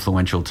most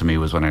influential to me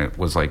was when I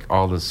was like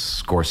all the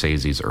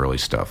Scorsese's early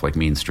stuff, like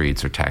Mean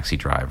Streets or Taxi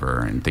Driver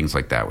and things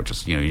like that, which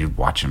is, you'd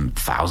watch them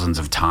thousands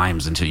of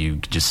times until you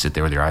could just sit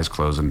there with your eyes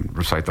closed and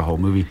recite the whole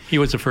movie. He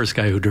was the first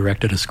guy who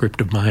directed a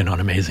script of mine on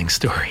Amazing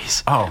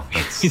Stories. Oh,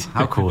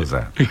 how cool is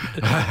that?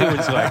 It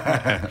was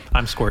like,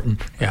 I'm squirting.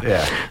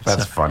 Yeah,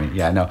 that's funny.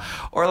 Yeah, no.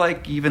 Or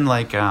even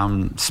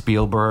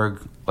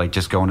Spielberg, like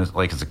just going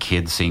as a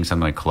kid, seeing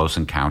something like Close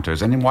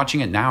Encounters, and then watching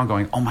it now and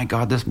going, oh my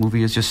god, this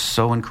movie is just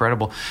so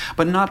incredible.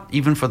 But not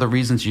even for the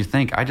reasons you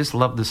think. I just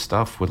love this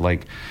stuff with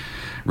like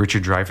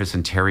Richard Dreyfuss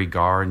and Terry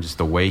Garr, and just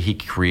the way he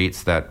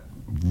creates that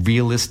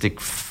realistic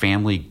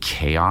family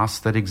chaos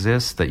that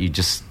exists, that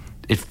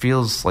it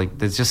feels like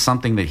there's just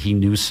something that he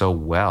knew so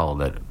well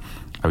that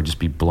I would just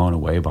be blown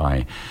away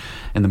by.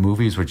 And the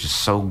movies were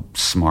just so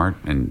smart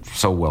and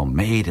so well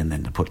made, and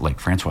then to put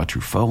like Francois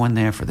Truffaut in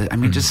there for this, I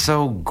mean, just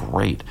so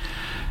great.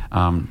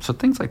 So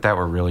things like that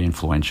were really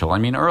influential. I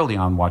mean, early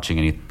on watching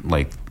any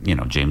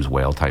James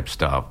Whale type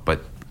stuff,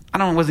 but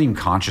I wasn't even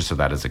conscious of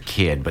that as a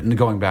kid. But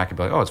going back and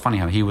be like, oh, it's funny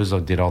how he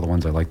did all the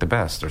ones I liked the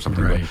best or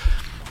something. Right.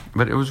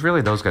 But it was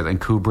really those guys.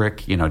 And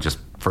Kubrick, just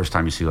first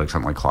time you see like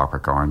something like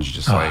Clockwork Orange,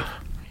 just like,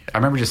 I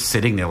remember just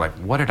sitting there like,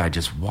 what did I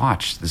just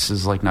watch? This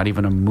is like not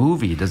even a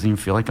movie. It doesn't even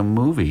feel like a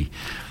movie.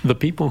 The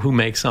people who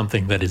make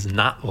something that is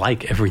not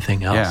like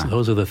everything else,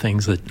 those are the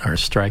things that are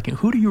striking.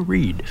 Who do you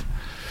read?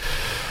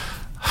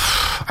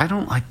 I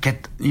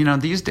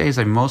don't these days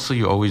I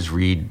mostly always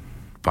read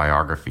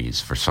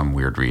biographies for some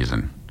weird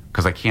reason,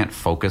 because I can't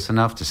focus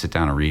enough to sit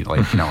down and read.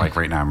 Like, like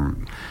right now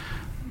I'm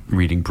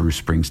reading Bruce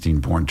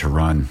Springsteen, Born to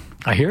Run.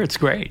 I hear it's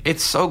great.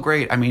 It's so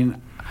great. I mean,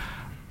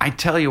 I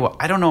tell you what,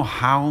 I don't know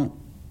how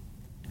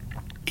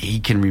he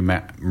can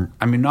remember.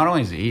 I mean, not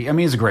only is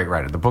he's a great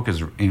writer. The book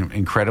is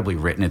incredibly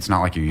written. It's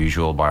not like your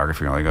usual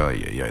biography. You're like, oh,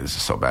 yeah, this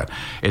is so bad.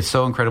 It's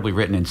so incredibly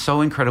written and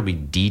so incredibly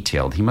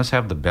detailed. He must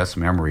have the best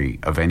memory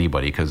of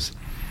anybody, because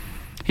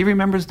he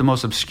remembers the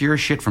most obscure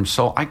shit from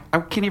I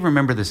can't even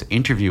remember this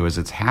interview as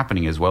it's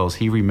happening as well as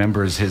he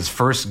remembers his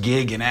first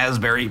gig in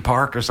Asbury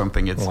Park or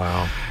something.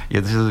 Wow. Yeah,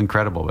 this is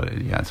incredible. But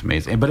it's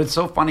amazing. But it's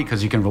so funny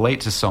because you can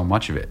relate to so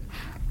much of it.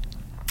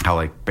 How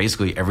like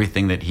basically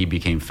everything that he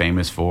became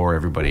famous for,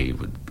 everybody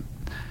would,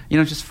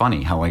 just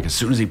funny how like as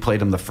soon as he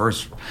played him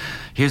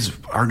here's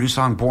our new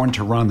song Born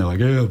to Run, they're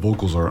like, yeah,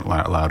 vocals aren't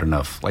loud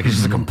enough. Like it's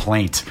just a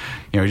complaint.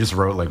 He just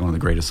wrote like one of the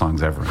greatest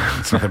songs ever.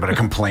 It's nothing but a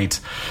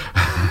complaint.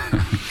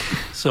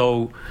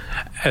 So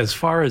as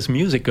far as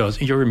music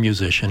goes, you're a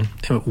musician.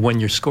 When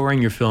you're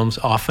scoring your films,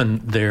 often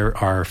there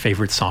are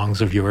favorite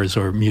songs of yours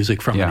or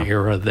music from an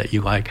era that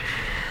you like.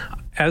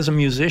 As a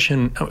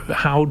musician,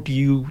 how do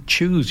you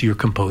choose your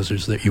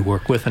composers that you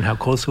work with, and how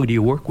closely do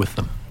you work with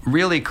them?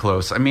 Really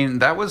close. I mean,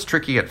 that was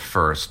tricky at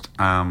first.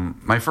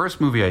 My first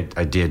movie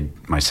I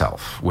did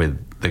myself with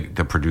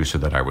the producer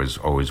that I was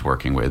always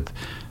working with.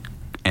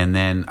 And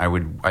then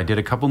I did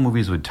a couple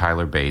movies with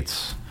Tyler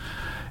Bates.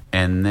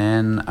 And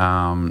then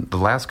the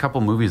last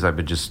couple movies I've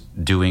been just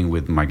doing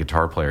with my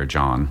guitar player,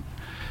 John.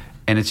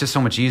 And it's just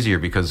so much easier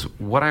because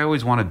what I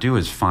always want to do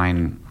is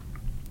find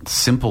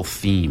simple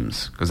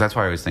themes, because that's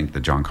why I always think the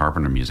John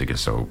Carpenter music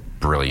is so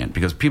brilliant,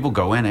 because people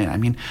go in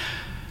and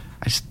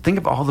I just think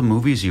of all the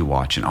movies you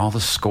watch and all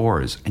the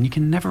scores, and you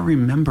can never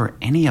remember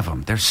any of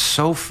them. They're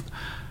so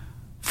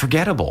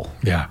forgettable.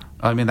 Yeah.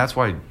 I mean, that's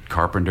why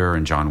Carpenter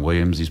and John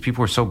Williams, these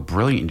people are so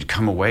brilliant. You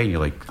come away and you're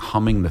like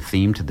humming the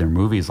theme to their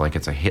movies like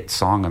it's a hit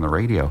song on the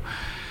radio.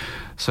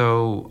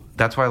 So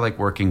that's why I like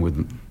working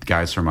with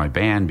guys from my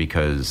band,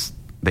 because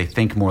they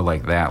think more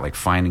like that, like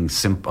finding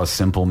a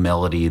simple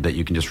melody that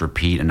you can just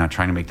repeat and not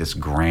trying to make this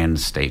grand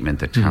statement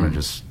that kind of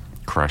just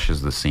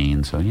crushes the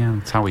scene. So, yeah,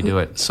 that's how we do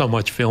it. So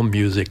much film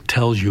music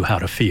tells you how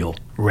to feel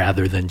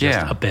rather than just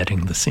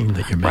abetting the scene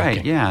that you're making.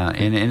 Right, yeah.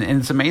 And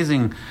it's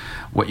amazing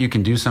what you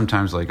can do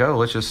sometimes, like, oh,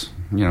 let's just,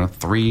 hit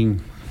 3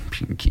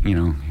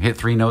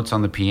 notes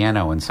on the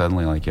piano, and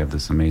suddenly, like, you have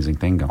this amazing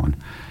thing going.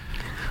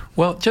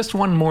 Well, just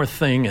one more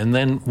thing, and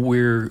then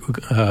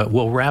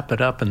we'll wrap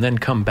it up, and then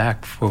come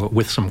back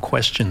with some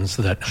questions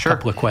a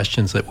couple of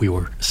questions that we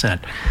were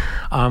sent.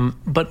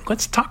 But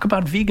let's talk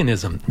about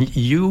veganism.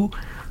 You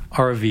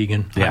are a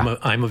vegan. Yeah.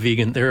 I'm a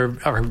vegan. There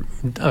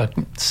are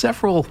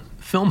several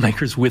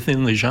filmmakers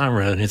within the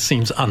genre, and it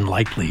seems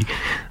unlikely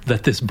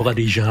that this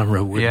bloody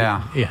genre would.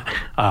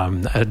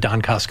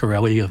 Don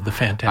Coscarelli of the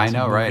Fantastic I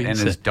know, right? Movies,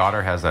 and his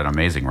daughter has that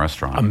amazing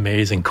restaurant.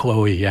 Amazing,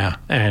 Chloe, yeah.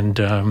 And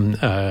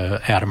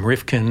Adam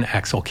Rifkin,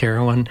 Axel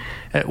Carolyn.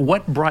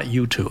 What brought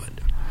you to it?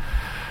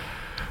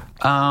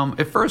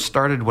 It first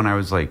started when I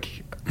was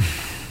like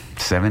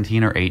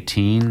 17 or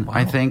 18, wow.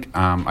 I think.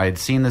 I had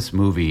seen this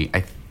movie.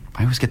 I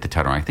always get the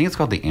title wrong. I think it's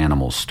called The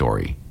Animal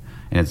Story.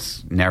 And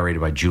it's narrated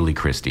by Julie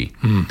Christie.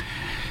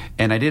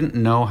 And I didn't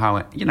know how,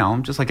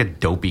 I'm just like a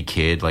dopey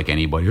kid, like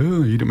anybody.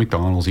 Oh, eat at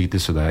McDonald's, eat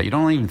this or that. You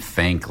don't even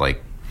think,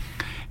 like...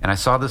 And I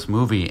saw this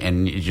movie,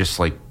 and it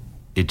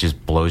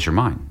just blows your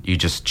mind. You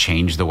just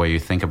change the way you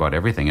think about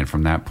everything. And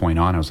from that point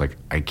on, I was like,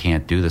 I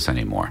can't do this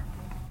anymore.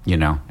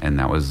 And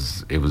it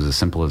was as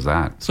simple as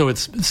that. So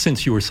it's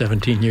since you were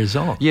 17 years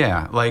old.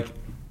 Yeah, like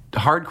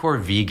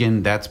hardcore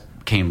vegan,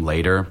 came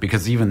later,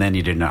 because even then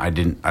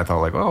I thought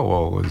like, oh,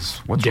 well,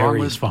 what's dairy wrong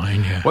with is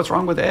fine, yeah. What's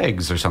wrong with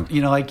eggs or something?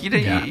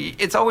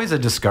 It's always a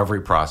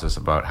discovery process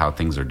about how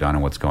things are done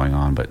and what's going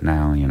on. But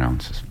now,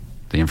 it's just,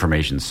 the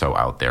information's so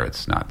out there.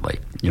 It's not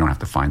like you don't have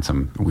to find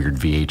some weird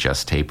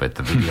VHS tape at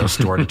the video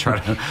store to try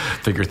to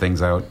figure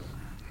things out.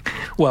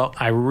 Well,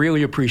 I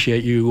really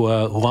appreciate you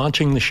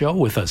launching the show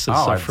with us. This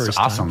is our first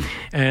awesome time.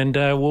 And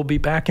we'll be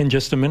back in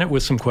just a minute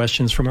with some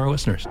questions from our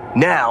listeners.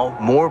 Now,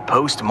 more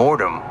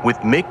Postmortem with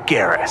Mick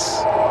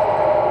Garris.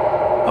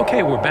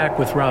 Okay, we're back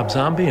with Rob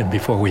Zombie, and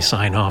before we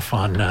sign off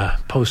on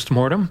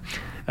Postmortem,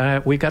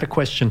 we got a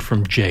question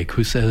from Jake,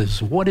 who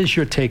says, what is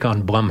your take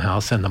on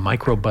Blumhouse and the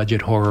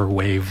micro-budget horror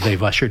wave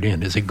they've ushered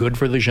in? Is it good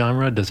for the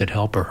genre? Does it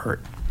help or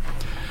hurt?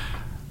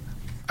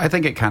 I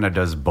think it kind of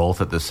does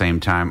both at the same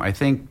time. I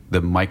think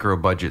the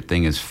micro-budget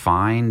thing is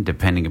fine,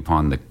 depending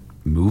upon the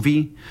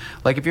movie.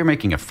 Like, if you're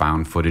making a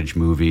found footage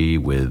movie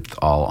with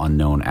all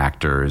unknown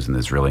actors and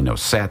there's really no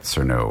sets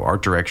or no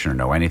art direction or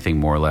no anything,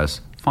 more or less,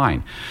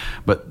 fine.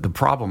 But the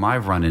problem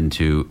I've run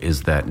into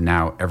is that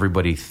now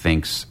everybody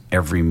thinks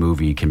every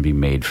movie can be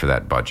made for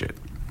that budget.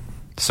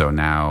 So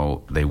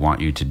now they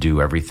want you to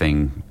do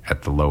everything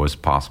at the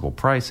lowest possible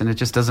price, and it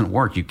just doesn't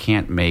work. You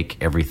can't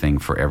make everything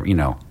for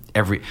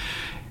every...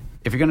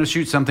 If you're going to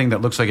shoot something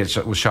that looks like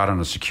it was shot on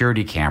a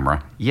security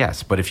camera,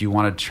 yes. But if you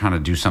want to try to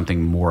do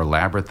something more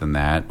elaborate than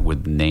that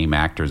with name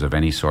actors of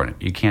any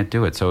sort, you can't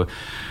do it. So,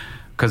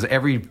 because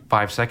every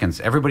 5 seconds,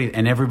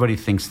 everybody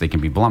thinks they can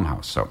be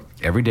Blumhouse. So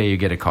every day you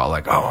get a call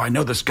like, oh, I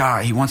know this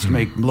guy. He wants to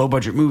make low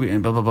budget movie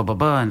and blah, blah, blah, blah,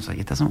 blah. And it's like,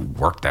 it doesn't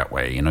work that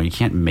way. You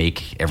can't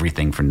make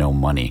everything for no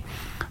money.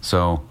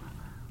 So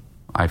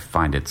I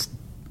find it's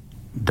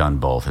done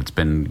both. It's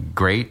been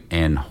great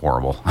and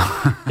horrible.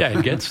 Yeah,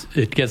 it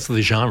gets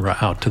the genre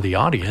out to the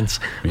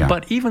audience. Yeah.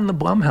 But even the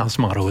Blumhouse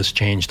model has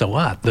changed a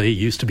lot. They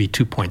used to be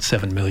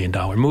 $2.7 million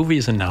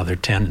movies, and now they're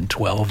 10 and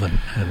 12.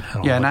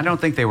 And I don't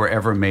think they were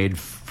ever made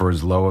for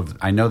as low of...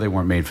 I know they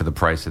weren't made for the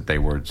price that they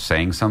were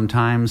saying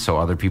sometimes, so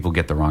other people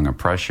get the wrong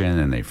impression,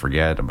 and they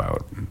forget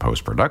about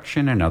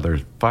post-production and other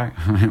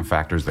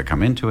factors that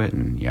come into it,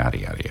 and yada,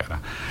 yada, yada.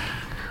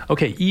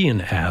 Okay,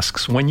 Ian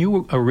asks, when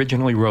you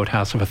originally wrote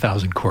House of a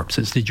Thousand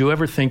Corpses, did you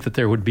ever think that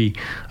there would be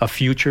a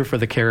future for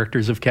the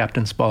characters of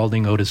Captain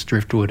Spaulding, Otis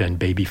Driftwood, and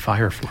Baby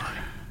Firefly?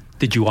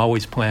 Did you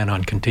always plan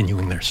on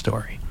continuing their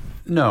story?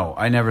 No,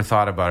 I never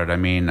thought about it. I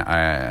mean,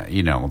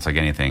 it's like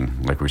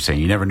anything, like we're saying,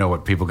 you never know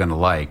what people are going to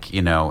like.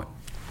 You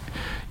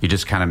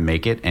just kind of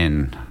make it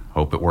and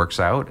hope it works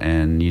out,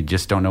 and you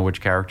just don't know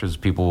which characters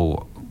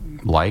people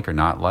like or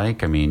not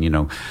like. I mean,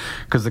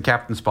 because the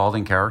Captain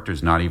Spaulding character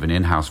is not even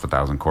in House of a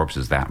Thousand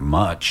Corpses that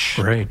much.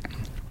 Right.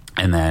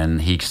 And then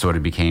he sort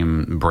of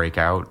became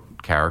breakout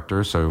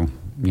character, so,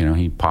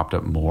 he popped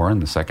up more in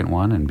the second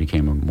one and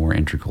became a more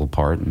integral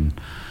part. And,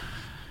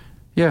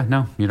 yeah,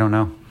 no, you don't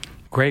know.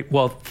 Great.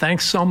 Well,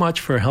 thanks so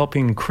much for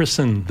helping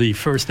christen the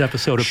first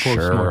episode of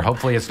Postmortem. Sure.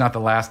 Hopefully it's not the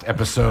last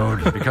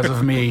episode because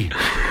of me.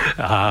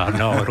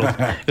 No,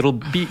 it'll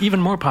be even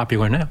more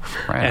popular now.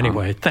 Right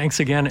anyway, thanks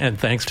again, and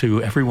thanks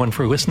to everyone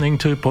for listening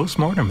to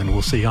Postmortem, and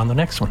we'll see you on the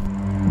next one.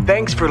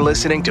 Thanks for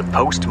listening to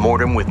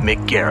Postmortem with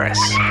Mick Garris.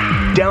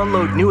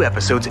 Download new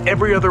episodes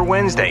every other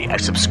Wednesday and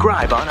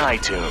subscribe on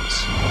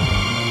iTunes.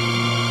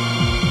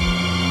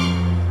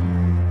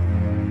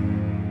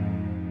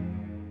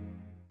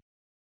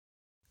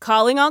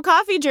 Calling all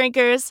coffee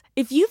drinkers.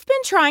 If you've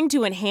been trying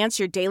to enhance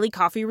your daily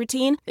coffee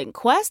routine, then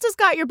Quest has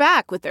got your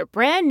back with their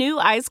brand new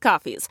iced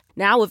coffees.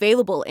 Now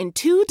available in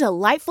 2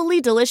 delightfully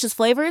delicious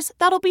flavors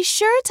that'll be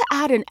sure to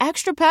add an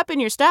extra pep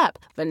in your step.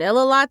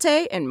 Vanilla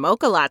latte and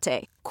mocha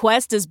latte.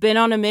 Quest has been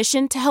on a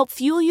mission to help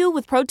fuel you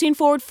with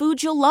protein-forward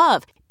foods you'll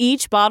love.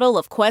 Each bottle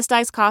of Quest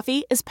iced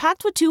coffee is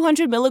packed with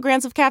 200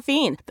 milligrams of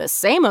caffeine, the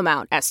same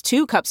amount as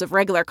 2 cups of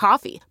regular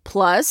coffee,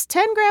 plus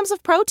 10 grams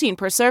of protein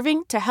per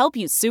serving to help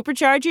you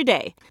supercharge your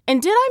day.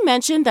 And did I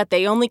mention that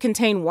they only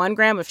contain 1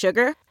 gram of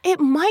sugar? It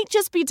might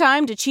just be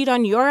time to cheat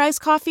on your iced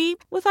coffee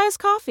with iced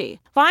coffee.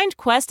 Find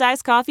Quest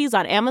iced coffees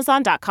on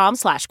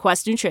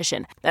Amazon.com/Quest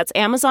Nutrition. That's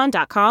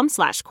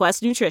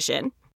Amazon.com/Quest Nutrition.